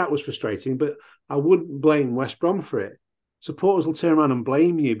that was frustrating. But I wouldn't blame West Brom for it. Supporters will turn around and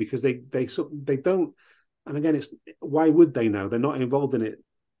blame you because they don't. And again, it's why would they know? They're not involved in it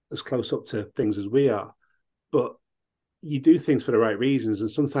as close up to things as we are. But you do things for the right reasons, and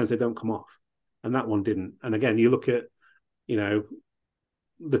sometimes they don't come off. And that one didn't. And again, you look at,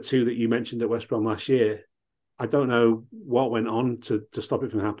 the two that you mentioned at West Brom last year. I don't know what went on to stop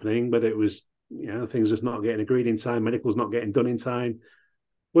it from happening, but it was, things just not getting agreed in time, medicals not getting done in time.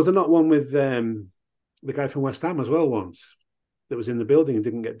 Was there not one with the guy from West Ham as well once that was in the building and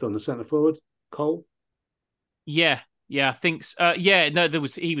didn't get done, the centre forward, Cole? Yeah, I think so.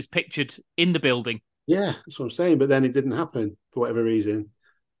 He was pictured in the building. Yeah, that's what I'm saying, but then it didn't happen for whatever reason.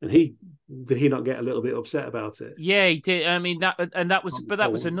 And did he not get a little bit upset about it? Yeah, he did. I mean, that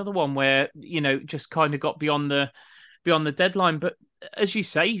was another one where, just kind of got beyond the deadline. But as you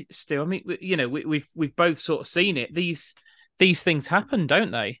say, Stu, I mean, we've both sort of seen it. These things happen,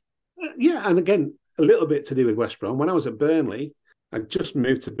 don't they? Yeah, and again, a little bit to do with West Brom. When I was at Burnley, I just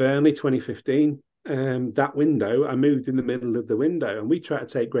moved to Burnley 2015. That window, I moved in the middle of the window, and we tried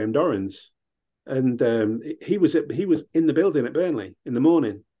to take Graham Dorrans, and he was in the building at Burnley in the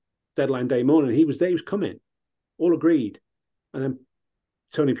morning, deadline day morning. He was there. He was coming, all agreed, and then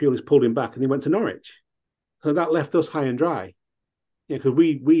Tony Pulis pulled him back, and he went to Norwich. So that left us high and dry, because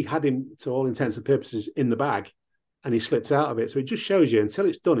we had him to all intents and purposes in the bag, and he slipped out of it. So it just shows you until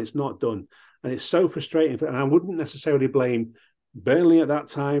it's done, it's not done, and it's so frustrating. And I wouldn't necessarily blame Burnley at that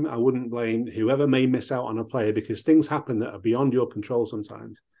time. I wouldn't blame whoever may miss out on a player, because things happen that are beyond your control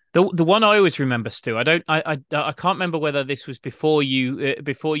sometimes. The one I always remember, Stu. I can't remember whether this was before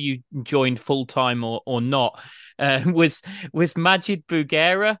you joined full time or not. Was Majid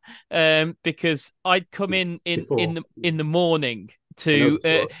Bugera, because I'd come Before. in the morning I know to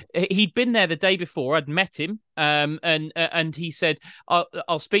the story. he'd been there the day before. I'd met him, and he said,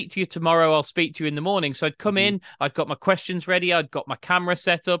 I'll speak to you tomorrow. I'll speak to you in the morning. So I'd come in. I'd got my questions ready. I'd got my camera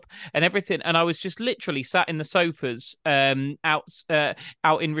set up and everything, and I was just literally sat in the sofas out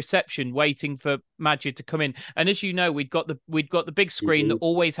in reception waiting for Majid to come in. And as you know, we'd got the big screen that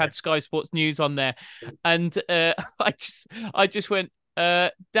always had Sky Sports News on there, and I just went,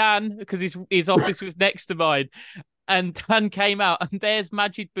 Dan, because his office was next to mine. And Dan came out, and there's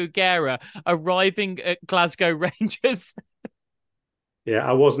Majid Bugera arriving at Glasgow Rangers. Yeah,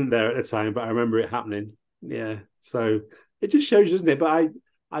 I wasn't there at the time, but I remember it happening. Yeah, so it just shows, doesn't it? But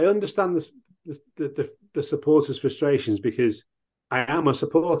I understand the supporters' frustrations, because I am a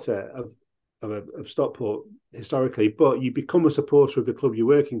supporter of Stockport historically, but you become a supporter of the club you're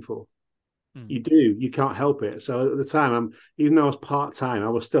working for. You do. You can't help it. So at the time, even though I was part-time, I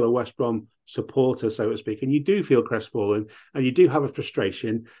was still a West Brom supporter, so to speak. And you do feel crestfallen, and you do have a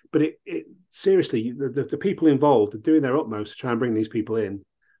frustration. But it seriously, the people involved are doing their utmost to try and bring these people in.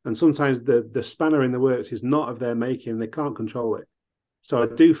 And sometimes the spanner in the works is not of their making. They can't control it. So I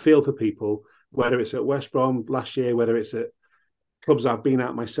do feel for people, whether it's at West Brom last year, whether it's at clubs I've been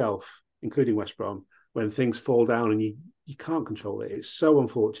at myself, including West Brom, when things fall down and you can't control it. It's so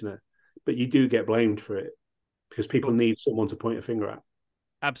unfortunate. But you do get blamed for it, because people need someone to point a finger at.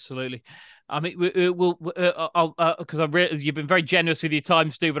 Absolutely. I mean, we'll because you've been very generous with your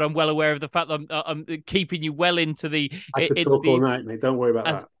time, Stu, but I'm well aware of the fact that I'm keeping you well into the. I could talk all night, mate. Don't worry about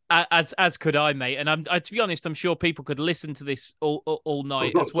that. As could I, mate. And to be honest, I'm sure people could listen to this all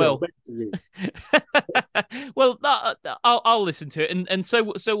night as well. Well, I'll listen to it, and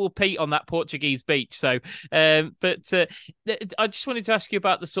so will Pete on that Portuguese beach. So, but I just wanted to ask you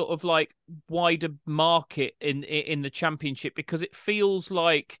about the sort of like wider market in the Championship, because it feels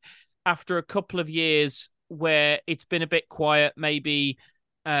like after a couple of years where it's been a bit quiet, maybe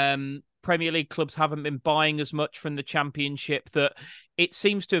Premier League clubs haven't been buying as much from the Championship, that it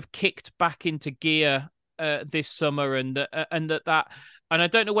seems to have kicked back into gear this summer, and that. And I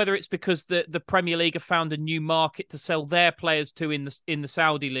don't know whether it's because the Premier League have found a new market to sell their players to in the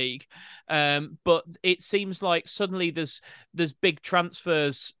Saudi League, but it seems like suddenly there's big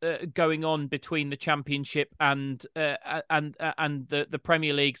transfers going on between the Championship and the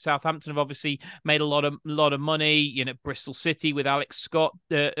Premier League. Southampton have obviously made a lot of money. You know, Bristol City with Alex Scott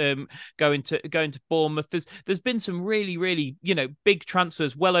going to Bournemouth. There's been some really big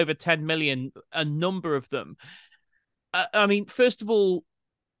transfers, well over 10 million, a number of them. I mean, first of all,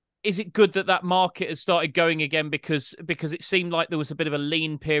 is it good that market has started going again, because it seemed like there was a bit of a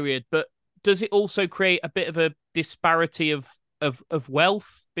lean period, but does it also create a bit of a disparity of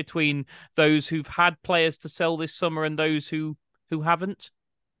wealth between those who've had players to sell this summer and those who haven't?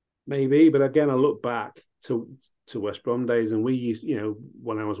 Maybe, but again, I look back to West Brom days, and we used,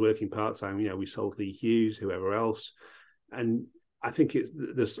 when I was working part-time, we sold Lee Hughes, whoever else. And I think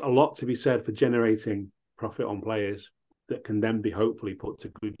there's a lot to be said for generating profit on players that can then be hopefully put to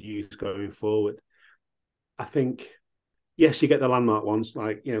good use going forward. I think, yes, you get the landmark ones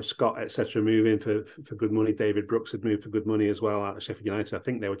like Scott, etc., moving for good money. David Brooks had moved for good money as well out of Sheffield United. I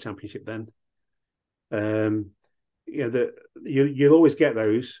think they were Championship then. You'll always get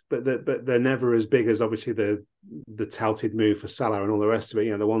those, but they're never as big as obviously the touted move for Salah and all the rest of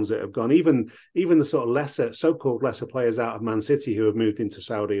it. The ones that have gone, even the sort of so-called lesser players out of Man City who have moved into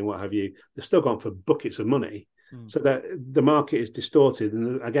Saudi and what have you, they've still gone for buckets of money. So that the market is distorted,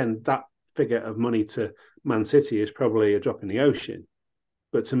 and again, that figure of money to Man City is probably a drop in the ocean,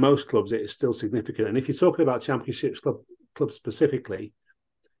 but to most clubs it is still significant. And if you're talking about Championships clubs specifically,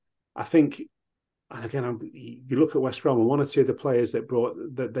 I think. And again, you look at West Brom and one or two of the players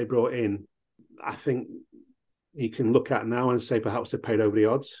that they brought in, I think you can look at now and say perhaps they paid over the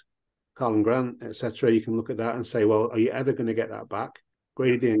odds. Carlin Grant, etc. You can look at that and say, well, are you ever going to get that back?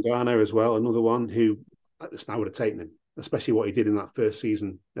 Grady Diangana as well, another one who I would have taken him, especially what he did in that first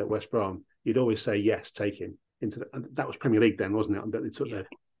season at West Brom. You'd always say yes, take him that was Premier League then, wasn't it? They took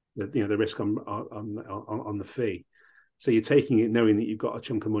the risk on the fee. So you're taking it knowing that you've got a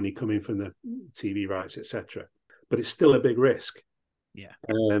chunk of money coming from the TV rights, etc. But it's still a big risk. Yeah.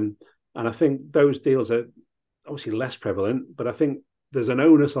 And I think those deals are obviously less prevalent, but I think there's an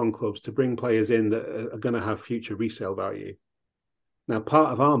onus on clubs to bring players in that are going to have future resale value. Now, part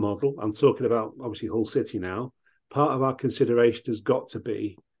of our model, I'm talking about obviously Hull City now, part of our consideration has got to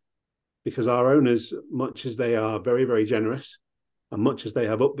be, because our owners, much as they are very, very generous, And much as they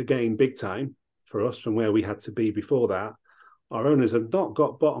have upped the game big time for us from where we had to be before that, our owners have not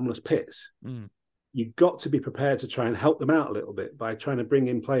got bottomless pits. You've got to be prepared to try and help them out a little bit by trying to bring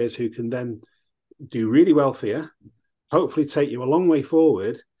in players who can then do really well for you, hopefully take you a long way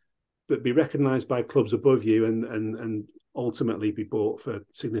forward, but be recognised by clubs above you and ultimately be bought for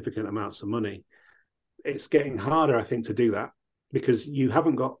significant amounts of money. It's getting harder, I think, to do that because you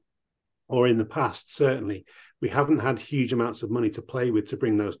haven't got, or in the past, certainly, we haven't had huge amounts of money to play with to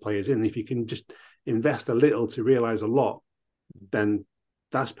bring those players in. If you can just invest a little to realise a lot, then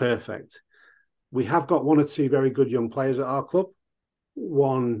that's perfect. We have got one or two very good young players at our club.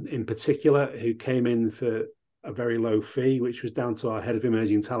 One in particular who came in for a very low fee, which was down to our head of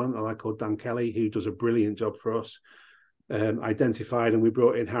emerging talent, a lad called Dan Kelly, who does a brilliant job for us, identified, and we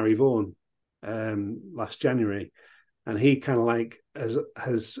brought in Harry Vaughan last January. And he kind of like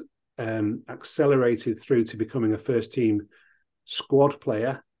has accelerated through to becoming a first team squad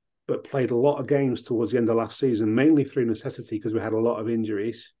player, but played a lot of games towards the end of last season, mainly through necessity because we had a lot of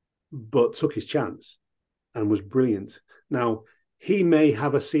injuries, but took his chance and was brilliant. Now, he may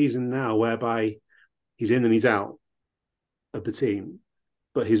have a season now whereby he's in and he's out of the team,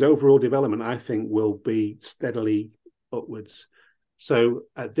 but his overall development, I think, will be steadily upwards. So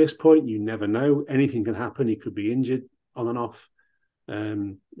at this point, you never know. Anything can happen. He could be injured on and off.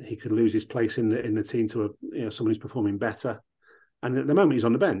 He could lose his place in the team to someone who's performing better. And at the moment, he's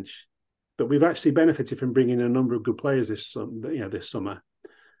on the bench. But we've actually benefited from bringing in a number of good players this summer.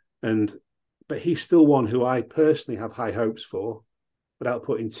 But he's still one who I personally have high hopes for, without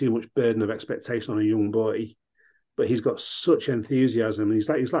putting too much burden of expectation on a young boy. But he's got such enthusiasm. He's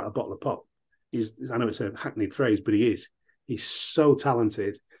like a bottle of pop. I know it's a hackneyed phrase, but he is. He's so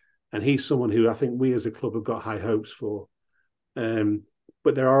talented. And he's someone who I think we as a club have got high hopes for.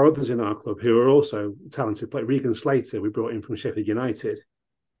 But there are others in our club who are also talented. Like Regan Slater, we brought in from Sheffield United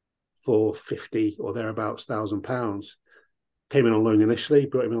for 50 or thereabouts £1,000. Came in on loan initially,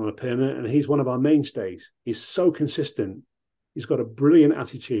 brought him in on a permanent, and he's one of our mainstays. He's so consistent. He's got a brilliant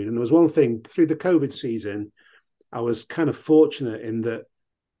attitude. And there was one thing, through the COVID season, I was kind of fortunate in that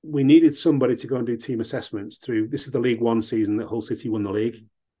we needed somebody to go and do team assessments through, this is the League One season that Hull City won the league.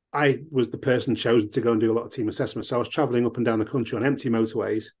 I was the person chosen to go and do a lot of team assessments. So I was travelling up and down the country on empty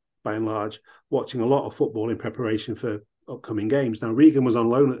motorways, by and large, watching a lot of football in preparation for upcoming games. Now, Regan was on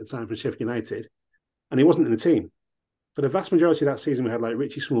loan at the time from Sheffield United, and he wasn't in the team. For the vast majority of that season, we had like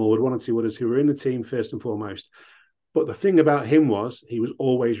Richie Smallwood, one or two others who were in the team first and foremost. But the thing about him was he was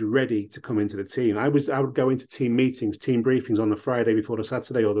always ready to come into the team. I would go into team meetings, team briefings on the Friday before the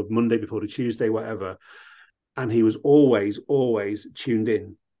Saturday or the Monday before the Tuesday, whatever. And he was always tuned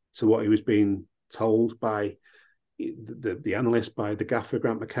in to what he was being told by the analyst, by the gaffer,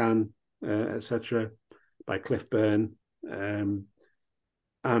 Grant McCann, etc., by Cliff Byrne.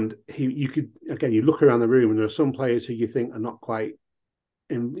 And you look around the room and there are some players who you think are not quite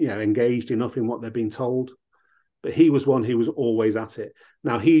engaged enough in what they're being told. But he was one who was always at it.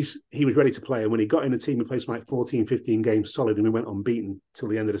 Now, he was ready to play. And when he got in the team, he played some like 14, 15 games solid, and we went unbeaten till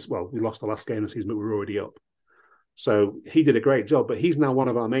the end of this. Well, we lost the last game of the season, but we were already up. So he did a great job, but he's now one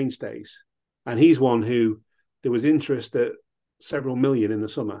of our mainstays. And he's one who there was interest at several million in the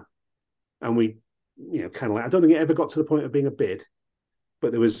summer. And we, kind of like, I don't think it ever got to the point of being a bid,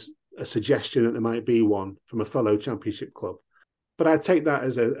 but there was a suggestion that there might be one from a fellow championship club. But I take that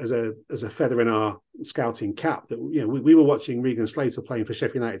as a feather in our scouting cap that, we were watching Regan Slater playing for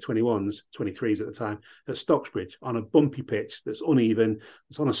Sheffield United 21s, 23s at the time, at Stocksbridge on a bumpy pitch that's uneven,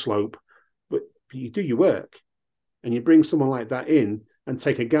 it's on a slope, but you do your work and you bring someone like that in and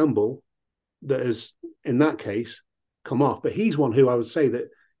take a gamble that has, in that case, come off. But he's one who I would say that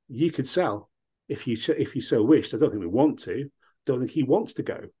you could sell if you so wished. I don't think we want to. Don't think he wants to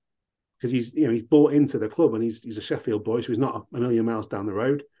go. Because he's bought into the club and he's a Sheffield boy, so he's not a million miles down the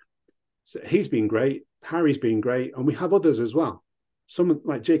road. So he's been great. Harry's been great, and we have others as well. Someone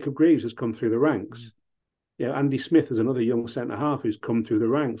like Jacob Greaves has come through the ranks. Andy Smith is another young centre half who's come through the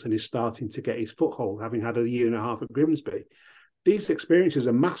ranks and is starting to get his foothold, having had a year and a half at Grimsby. These experiences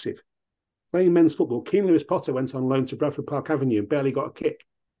are massive. Playing men's football, Keane Lewis Potter went on loan to Bradford Park Avenue and barely got a kick,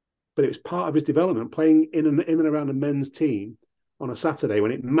 but it was part of his development. Playing in and around a men's team on a Saturday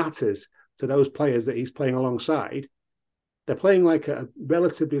when it matters to those players that he's playing alongside. They're playing like a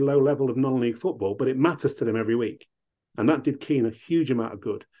relatively low level of non-league football, but it matters to them every week. And that did Keane a huge amount of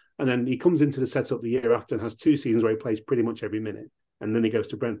good. And then he comes into the setup the year after and has 2 seasons where he plays pretty much every minute. And then he goes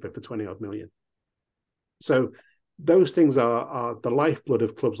to Brentford for 20 odd million. So those things are the lifeblood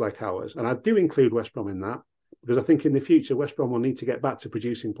of clubs like ours. And I do include West Brom in that, because I think in the future, West Brom will need to get back to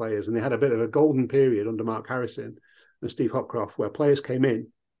producing players. And they had a bit of a golden period under Mark Harrison, and Steve Hopcroft, where players came in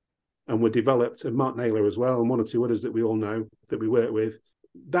and were developed, and Mark Naylor as well, and one or two others that we all know that we work with.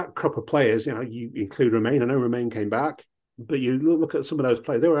 That crop of players, you include Romain. I know Romain came back, but you look at some of those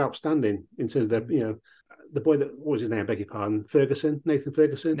players, they were outstanding in terms of their, the boy that, what was his name, I beg your pardon, Nathan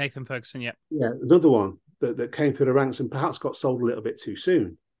Ferguson. Nathan Ferguson, yeah. Yeah, another one that came through the ranks and perhaps got sold a little bit too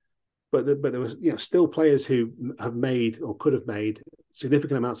soon. But there was still players who have made or could have made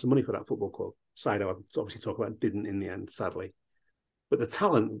significant amounts of money for that football club. Side I obviously talk about didn't in the end, sadly. But the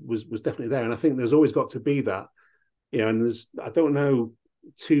talent was definitely there. And I think there's always got to be that. And I don't know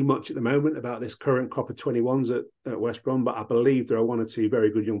too much at the moment about this current crop of 21s at West Brom, but I believe there are one or two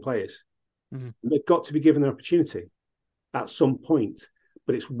very good young players. Mm-hmm. They've got to be given their opportunity at some point.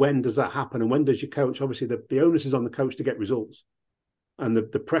 But it's when does that happen? And when does your coach, obviously the onus is on the coach to get results. And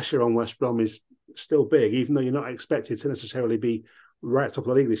the pressure on West Brom is still big, even though you're not expected to necessarily be right top of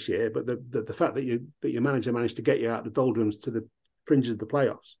the league this year. But the fact that your manager managed to get you out the doldrums to the fringes of the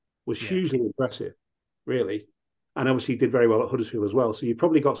playoffs was hugely impressive, really. And obviously he did very well at Huddersfield as well. So you've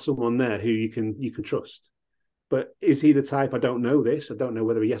probably got someone there who you can trust. But is he the type? I don't know this. I don't know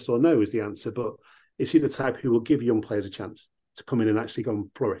whether a yes or no is the answer. But is he the type who will give young players a chance to come in and actually go and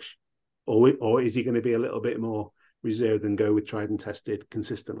flourish, or is he going to be a little bit more reserved and go with tried and tested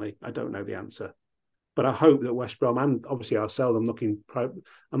consistently? I don't know the answer, but I hope that West Brom and obviously ourselves. I'm looking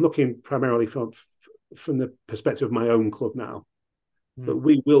primarily from the perspective of my own club now. But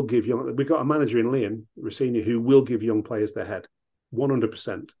we will give young. We've got a manager in Liam Rossini who will give young players their head,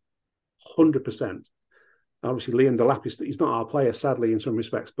 100%. Obviously, Liam Delap he's not our player, sadly, in some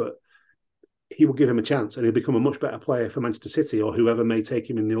respects, but he will give him a chance, and he'll become a much better player for Manchester City or whoever may take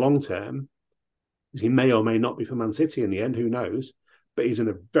him in the long term. He may or may not be for Man City in the end, who knows? But he's in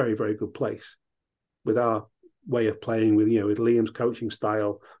a very, very good place with our way of playing, with Liam's coaching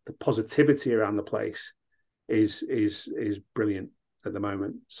style. The positivity around the place is brilliant at the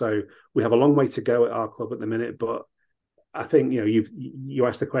moment. So we have a long way to go at our club at the minute, but I think you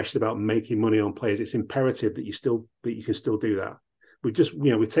asked the question about making money on players. It's imperative that you can still do that. We've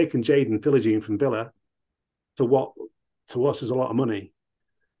taken Jayden Philogene from Villa for what to us is a lot of money.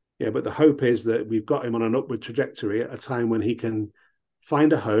 Yeah, but the hope is that we've got him on an upward trajectory at a time when he can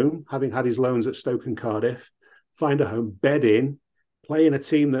find a home, having had his loans at Stoke and Cardiff, find a home, bed in, play in a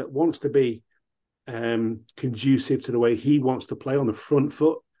team that wants to be conducive to the way he wants to play on the front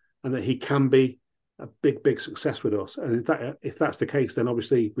foot, and that he can be a big, big success with us. And if that's the case, then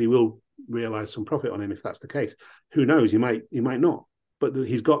obviously we will realise some profit on him. If that's the case, who knows? He might not. But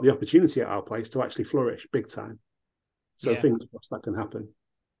he's got the opportunity at our place to actually flourish big time. So fingers crossed that can happen.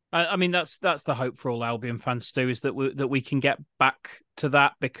 I mean, that's the hope for all Albion fans, Stu, is that we can get back to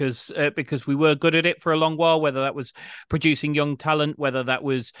that because we were good at it for a long while, whether that was producing young talent, whether that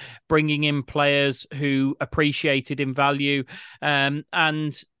was bringing in players who appreciated in value.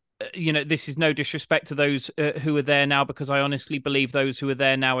 This is no disrespect to those who are there now, because I honestly believe those who are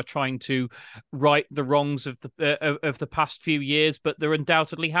there now are trying to right the wrongs of the past few years, but there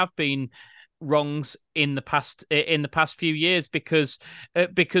undoubtedly have been wrongs in the past few years because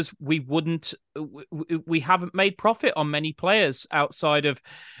we haven't made profit on many players outside of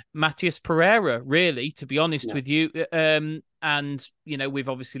Matthias Pereira, really, to be honest with you. And we've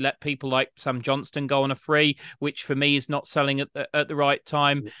obviously let people like Sam Johnston go on a free, which for me is not selling at the right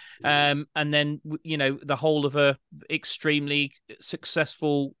time. And then the whole of a extremely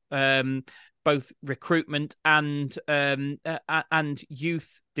successul both recruitment and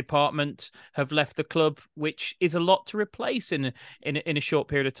youth department have left the club, which is a lot to replace in a short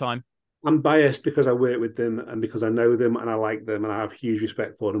period of time. I'm biased because I work with them and because I know them and I like them and I have huge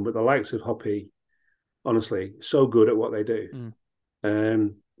respect for them. But the likes of Hoppy, honestly, so good at what they do.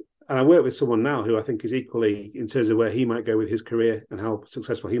 And I work with someone now who I think is equally, in terms of where he might go with his career and how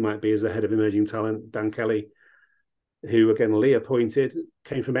successful he might be as the head of emerging talent, Dan Kelly, who, again, Lee appointed,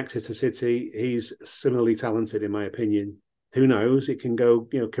 came from Exeter City. He's similarly talented, in my opinion. Who knows? It can go,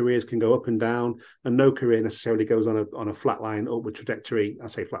 careers can go up and down, and no career necessarily goes on a flat line, upward trajectory. I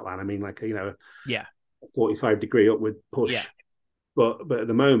say flat line, I mean like, a 45-degree upward push. Yeah. But at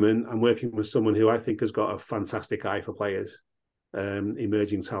the moment, I'm working with someone who I think has got a fantastic eye for players,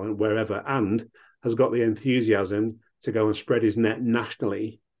 emerging talent, wherever, and has got the enthusiasm to go and spread his net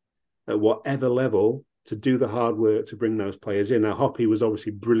nationally at whatever level, to do the hard work to bring those players in. Now, Hoppy was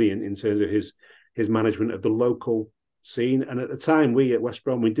obviously brilliant in terms of his management of the local scene. And at the time, we at West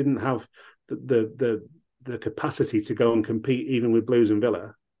Brom, we didn't have the capacity to go and compete even with Blues and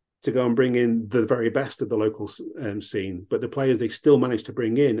Villa, to go and bring in the very best of the local scene. But the players they still managed to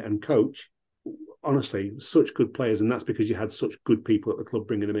bring in and coach, honestly, such good players. And that's because you had such good people at the club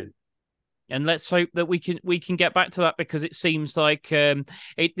bringing them in. And let's hope that we can get back to that, because it seems like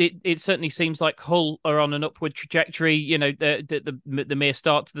it certainly seems like Hull are on an upward trajectory. You know, the mere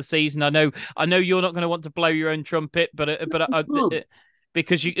start to the season. I know you're not going to want to blow your own trumpet,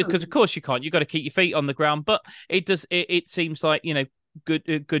 because of course you can't. You've got to keep your feet on the ground. But it seems like, you know,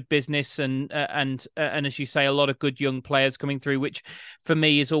 good business, and as you say, a lot of good young players coming through, which for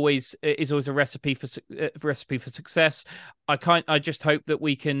me is always a recipe for success. I just hope that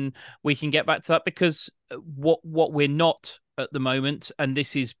we can get back to that, because what we're not at the moment, and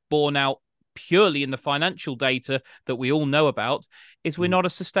this is borne out purely in the financial data that we all know about, is we're not a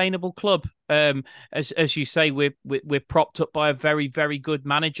sustainable club. As you say, we're propped up by a very, very good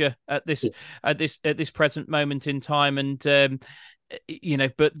manager at this present moment in time, and you know,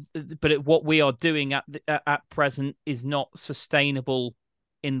 but what we are doing at present is not sustainable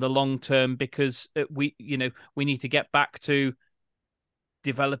in the long term, because we need to get back to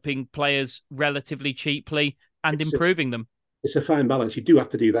developing players relatively cheaply and improving them. It's a fine balance. You do have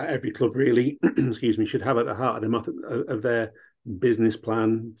to do that. Every club really, excuse me, should have at the heart of their business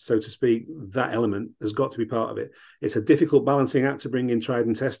plan, so to speak. That element has got to be part of it. It's a difficult balancing act to bring in tried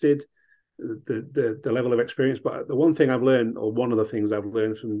and tested, the level of experience. But the one thing I've learned, or one of the things I've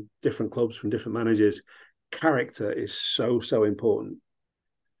learned from different clubs, from different managers, character is so important.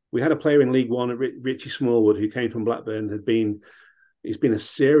 We had a player in League One, Richie Smallwood, who came from Blackburn. He's been a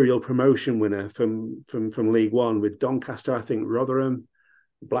serial promotion winner from League One with Doncaster, I think, Rotherham,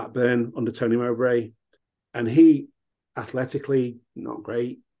 Blackburn under Tony Mowbray, and he athletically not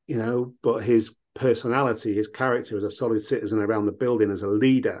great, you know, but his personality, his character as a solid citizen around the building, as a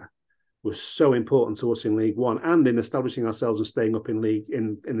leader, was so important to us in League One and in establishing ourselves and staying up in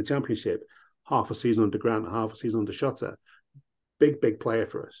the Championship. Half a season under Grant, half a season under Shotter. Big player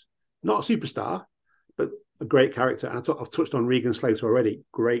for us. Not a superstar, but a great character. And I've touched on Regan Slater already.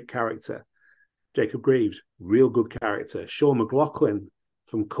 Great character. Jacob Greaves, real good character. Sean McLaughlin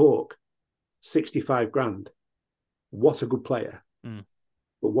from Cork, 65 grand. What a good player.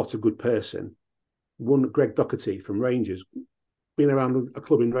 But what a good person. Greg Doherty from Rangers, been around a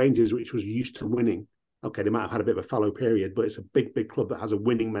club in Rangers which was used to winning. Okay, they might have had a bit of a fallow period, but it's a big club that has a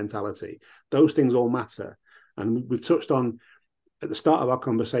winning mentality. Those things all matter. And we've touched on, at the start of our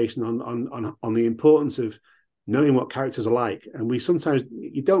conversation, on the importance of knowing what characters are like. And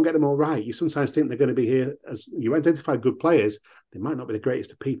you don't get them all right. You sometimes think they're going to be here. As you identify good players, they might not be the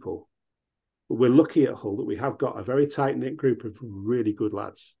greatest of people. But we're lucky at Hull that we have got a very tight-knit group of really good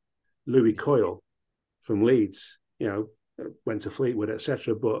lads. Louis Coyle from Leeds, you know, went to Fleetwood,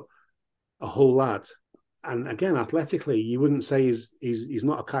 etc. But a Hull lad. And again, athletically, you wouldn't say he's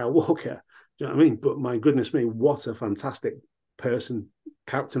not a Kyle Walker. Do you know what I mean? But my goodness me, what a fantastic person,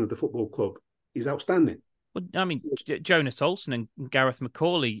 captain of the football club. He's outstanding. Well, I mean, Jonas Olsen and Gareth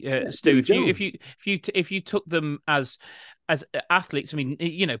McCauley, Stu. If you took them as athletes, I mean,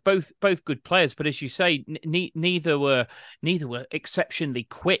 you know, both good players, but as you say, neither were exceptionally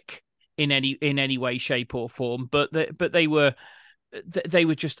quick in any way, shape, or form. But they were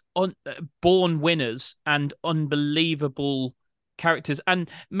just born winners and unbelievable characters and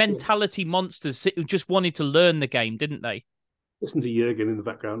mentality monsters who just wanted to learn the game, didn't they? Listen to Jurgen in the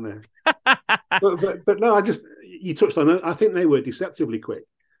background there. but no, you touched on it. I think they were deceptively quick.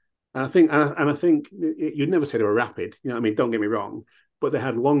 And I think you'd never say they were rapid. You know what I mean? Don't get me wrong. But they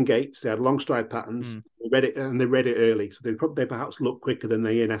had long gaits, they had long stride patterns. They read it early. So they perhaps looked quicker than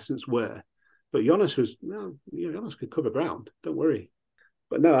they in essence were. But Jonas could cover ground. Don't worry.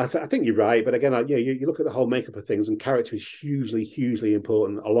 But no, I think you're right. But again, you look at the whole makeup of things, and character is hugely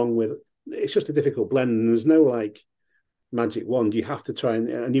important, along with, it's just a difficult blend. And there's no like magic wand. You have to try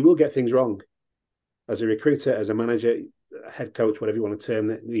and you will get things wrong. As a recruiter, as a manager, head coach, whatever you want to term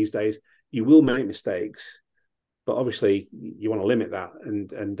it these days, you will make mistakes. But obviously, you want to limit that.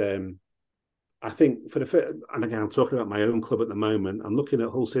 And I think and again, I'm talking about my own club at the moment. I'm looking at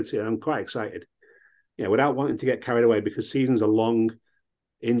Hull City and I'm quite excited. You know, without wanting to get carried away, because seasons are long,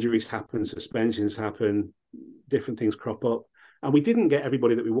 injuries happen, suspensions happen, different things crop up. And we didn't get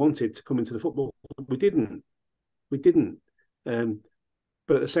everybody that we wanted to come into the football. We didn't.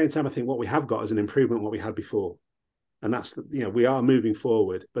 But at the same time, I think what we have got is an improvement on what we had before. And that's, we are moving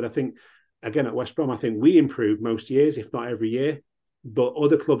forward. But I think, again, at West Brom, I think we improved most years, if not every year. But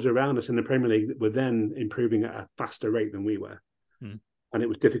other clubs around us in the Premier League were then improving at a faster rate than we were. And it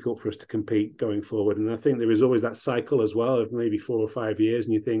was difficult for us to compete going forward. And I think there is always that cycle as well of maybe 4 or 5 years.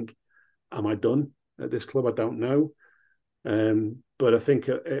 And you think, am I done at this club? I don't know. But I think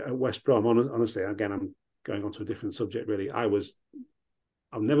at West Brom, honestly, again, I'm going on to a different subject, really.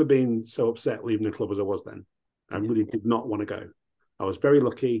 I've never been so upset leaving the club as I was then. I really did not want to go. I was very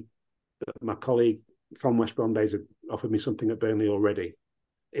lucky. My colleague from West Brom days had offered me something at Burnley already.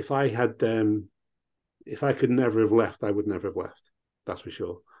 If I could never have left, I would never have left. That's for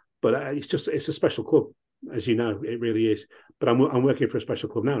sure. But it's a special club, as you know, it really is. But I'm working for a special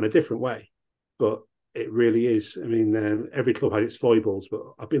club now in a different way. But it really is. I mean, every club has its foibles, but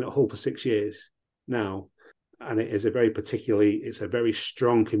I've been at Hull for 6 years now, and it's a very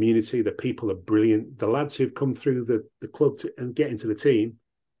strong community. The people are brilliant. The lads who've come through the club and get into the team,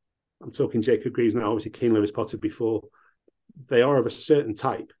 I'm talking Jacob Greaves now, obviously Keane Lewis Potter before, they are of a certain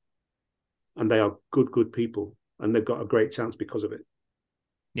type, and they are good people, and they've got a great chance because of it.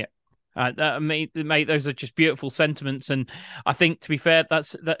 Mate, those are just beautiful sentiments, and I think, to be fair,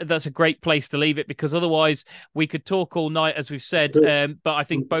 that's a great place to leave it, because otherwise we could talk all night, as we've said. But I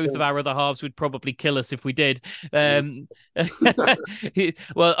think both of our other halves would probably kill us if we did. Well,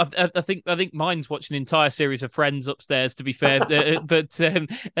 I think mine's watching an entire series of Friends upstairs, to be fair. But Stu,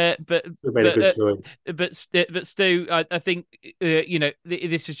 I think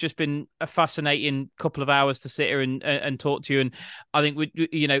this has just been a fascinating couple of hours to sit here and talk to you, and I think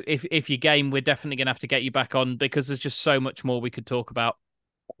if your game, we're definitely going to have to get you back on, because there's just so much more we could talk about.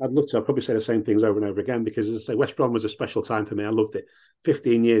 I'd love to. I'll probably say the same things over and over again, because, as I say, West Brom was a special time for me. I loved it.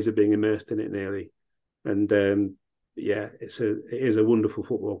 15 years of being immersed in it nearly. And it is a wonderful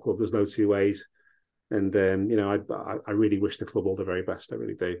football club. There's no two ways. And, I really wish the club all the very best. I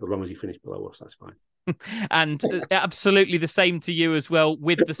really do. As long as you finish below us, that's fine. And absolutely the same to you as well,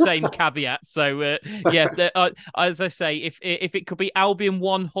 with the same caveat. So as I say, if it could be Albion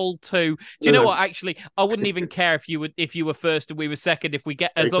 1, Hull 2, do you know what? Actually, I wouldn't even care if you were first and we were second. If we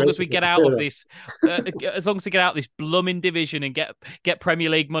get as long as we get out of this, as long as we get out of this blooming division and get Premier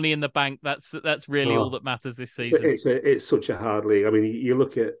League money in the bank, that's really all that matters this season. It's such a hard league. I mean, you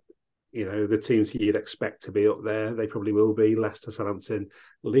look at the teams you'd expect to be up there, they probably will be. Leicester, Southampton,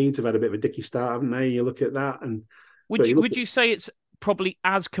 Leeds have had a bit of a dicky start, haven't they? You look at that, and would you say it's probably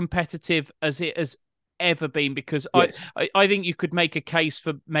as competitive as it has ever been? Because yes. I think you could make a case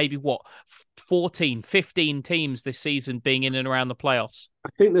for maybe 14, 15 teams this season being in and around the playoffs. I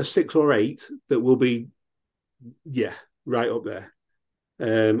think there's 6 or 8 that will be, right up there.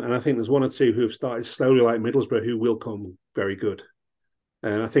 And I think there's 1 or 2 who have started slowly, like Middlesbrough, who will come very good.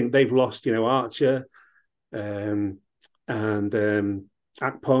 And I think they've lost, Archer and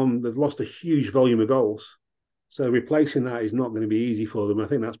Akpom. They've lost a huge volume of goals. So replacing that is not going to be easy for them. I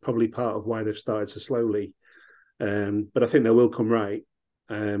think that's probably part of why they've started so slowly. But I think they will come right.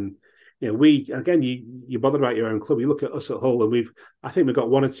 You're bothered about your own club. You look at us at Hull, and I think we've got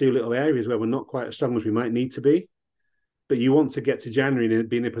 1 or 2 little areas where we're not quite as strong as we might need to be. But you want to get to January and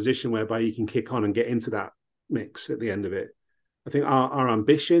be in a position whereby you can kick on and get into that mix at the end of it. I think our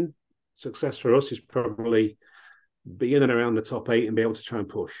ambition, success for us, is probably be in and around the top 8 and be able to try and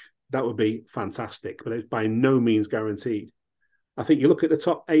push. That would be fantastic, but it's by no means guaranteed. I think you look at the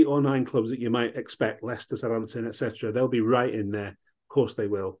top 8 or 9 clubs that you might expect, Leicester, Southampton, etc. They'll be right in there. Of course they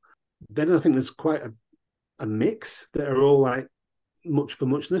will. Then I think there's quite a mix that are all like much for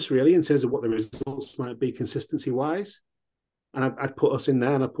muchness, really, in terms of what the results might be consistency-wise. And I'd put us in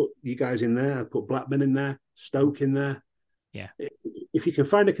there, and I'd put you guys in there. I'd put Blackburn in there, Stoke in there. Yeah. If you can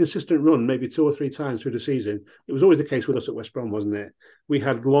find a consistent run, maybe 2 or 3 times through the season, it was always the case with us at West Brom, wasn't it? We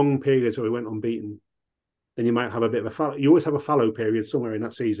had long periods where we went unbeaten. Then you might have a bit of a fallow. You always have a fallow period somewhere in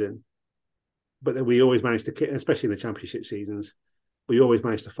that season. But then we always managed to, especially in the championship seasons, we always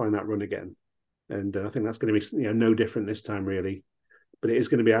managed to find that run again. And I think that's going to be no different this time, really. But it is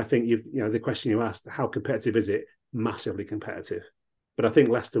going to be, I think, the question you asked, how competitive is it? Massively competitive. But I think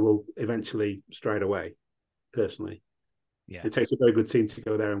Leicester will eventually stride away, personally. Yeah. It takes a very good team to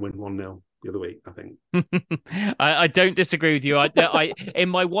go there and win 1-0 the other week, I think. I don't disagree with you. I in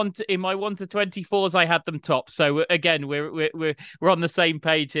my 1 to 24s, I had them top. So again, we're on the same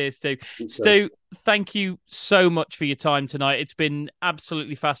page here, Stu. Okay. Stu, thank you so much for your time tonight. It's been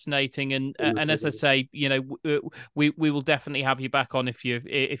absolutely fascinating, and as I say, we will definitely have you back on if you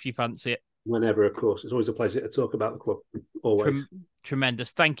fancy it. Whenever, of course. It's always a pleasure to talk about the club. Always.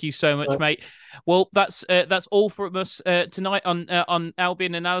 Tremendous. Thank you so much, mate. Well, that's all from us tonight on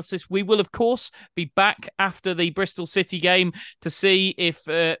Albion Analysis. We will, of course, be back after the Bristol City game to see if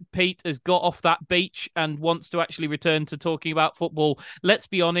Pete has got off that beach and wants to actually return to talking about football. Let's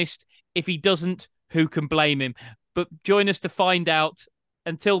be honest, if he doesn't, who can blame him? But join us to find out.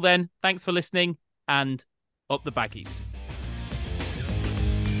 Until then, thanks for listening, and up the baggies.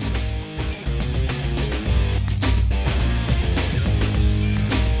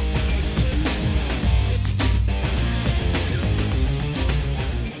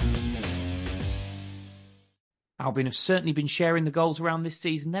 Albion have certainly been sharing the goals around this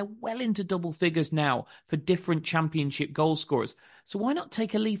season. They're well into double figures now for different championship goal scorers. So why not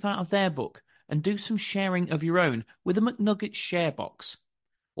take a leaf out of their book and do some sharing of your own with a McNuggets share box?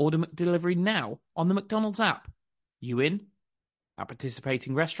 Order McDelivery now on the McDonald's app. You in? At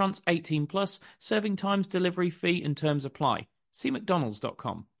participating restaurants, 18 plus, serving times, delivery fee and terms apply. See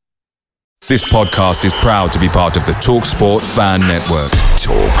mcdonalds.com. This podcast is proud to be part of the TalkSport Fan Network.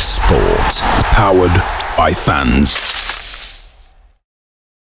 TalkSport. Powered by fans.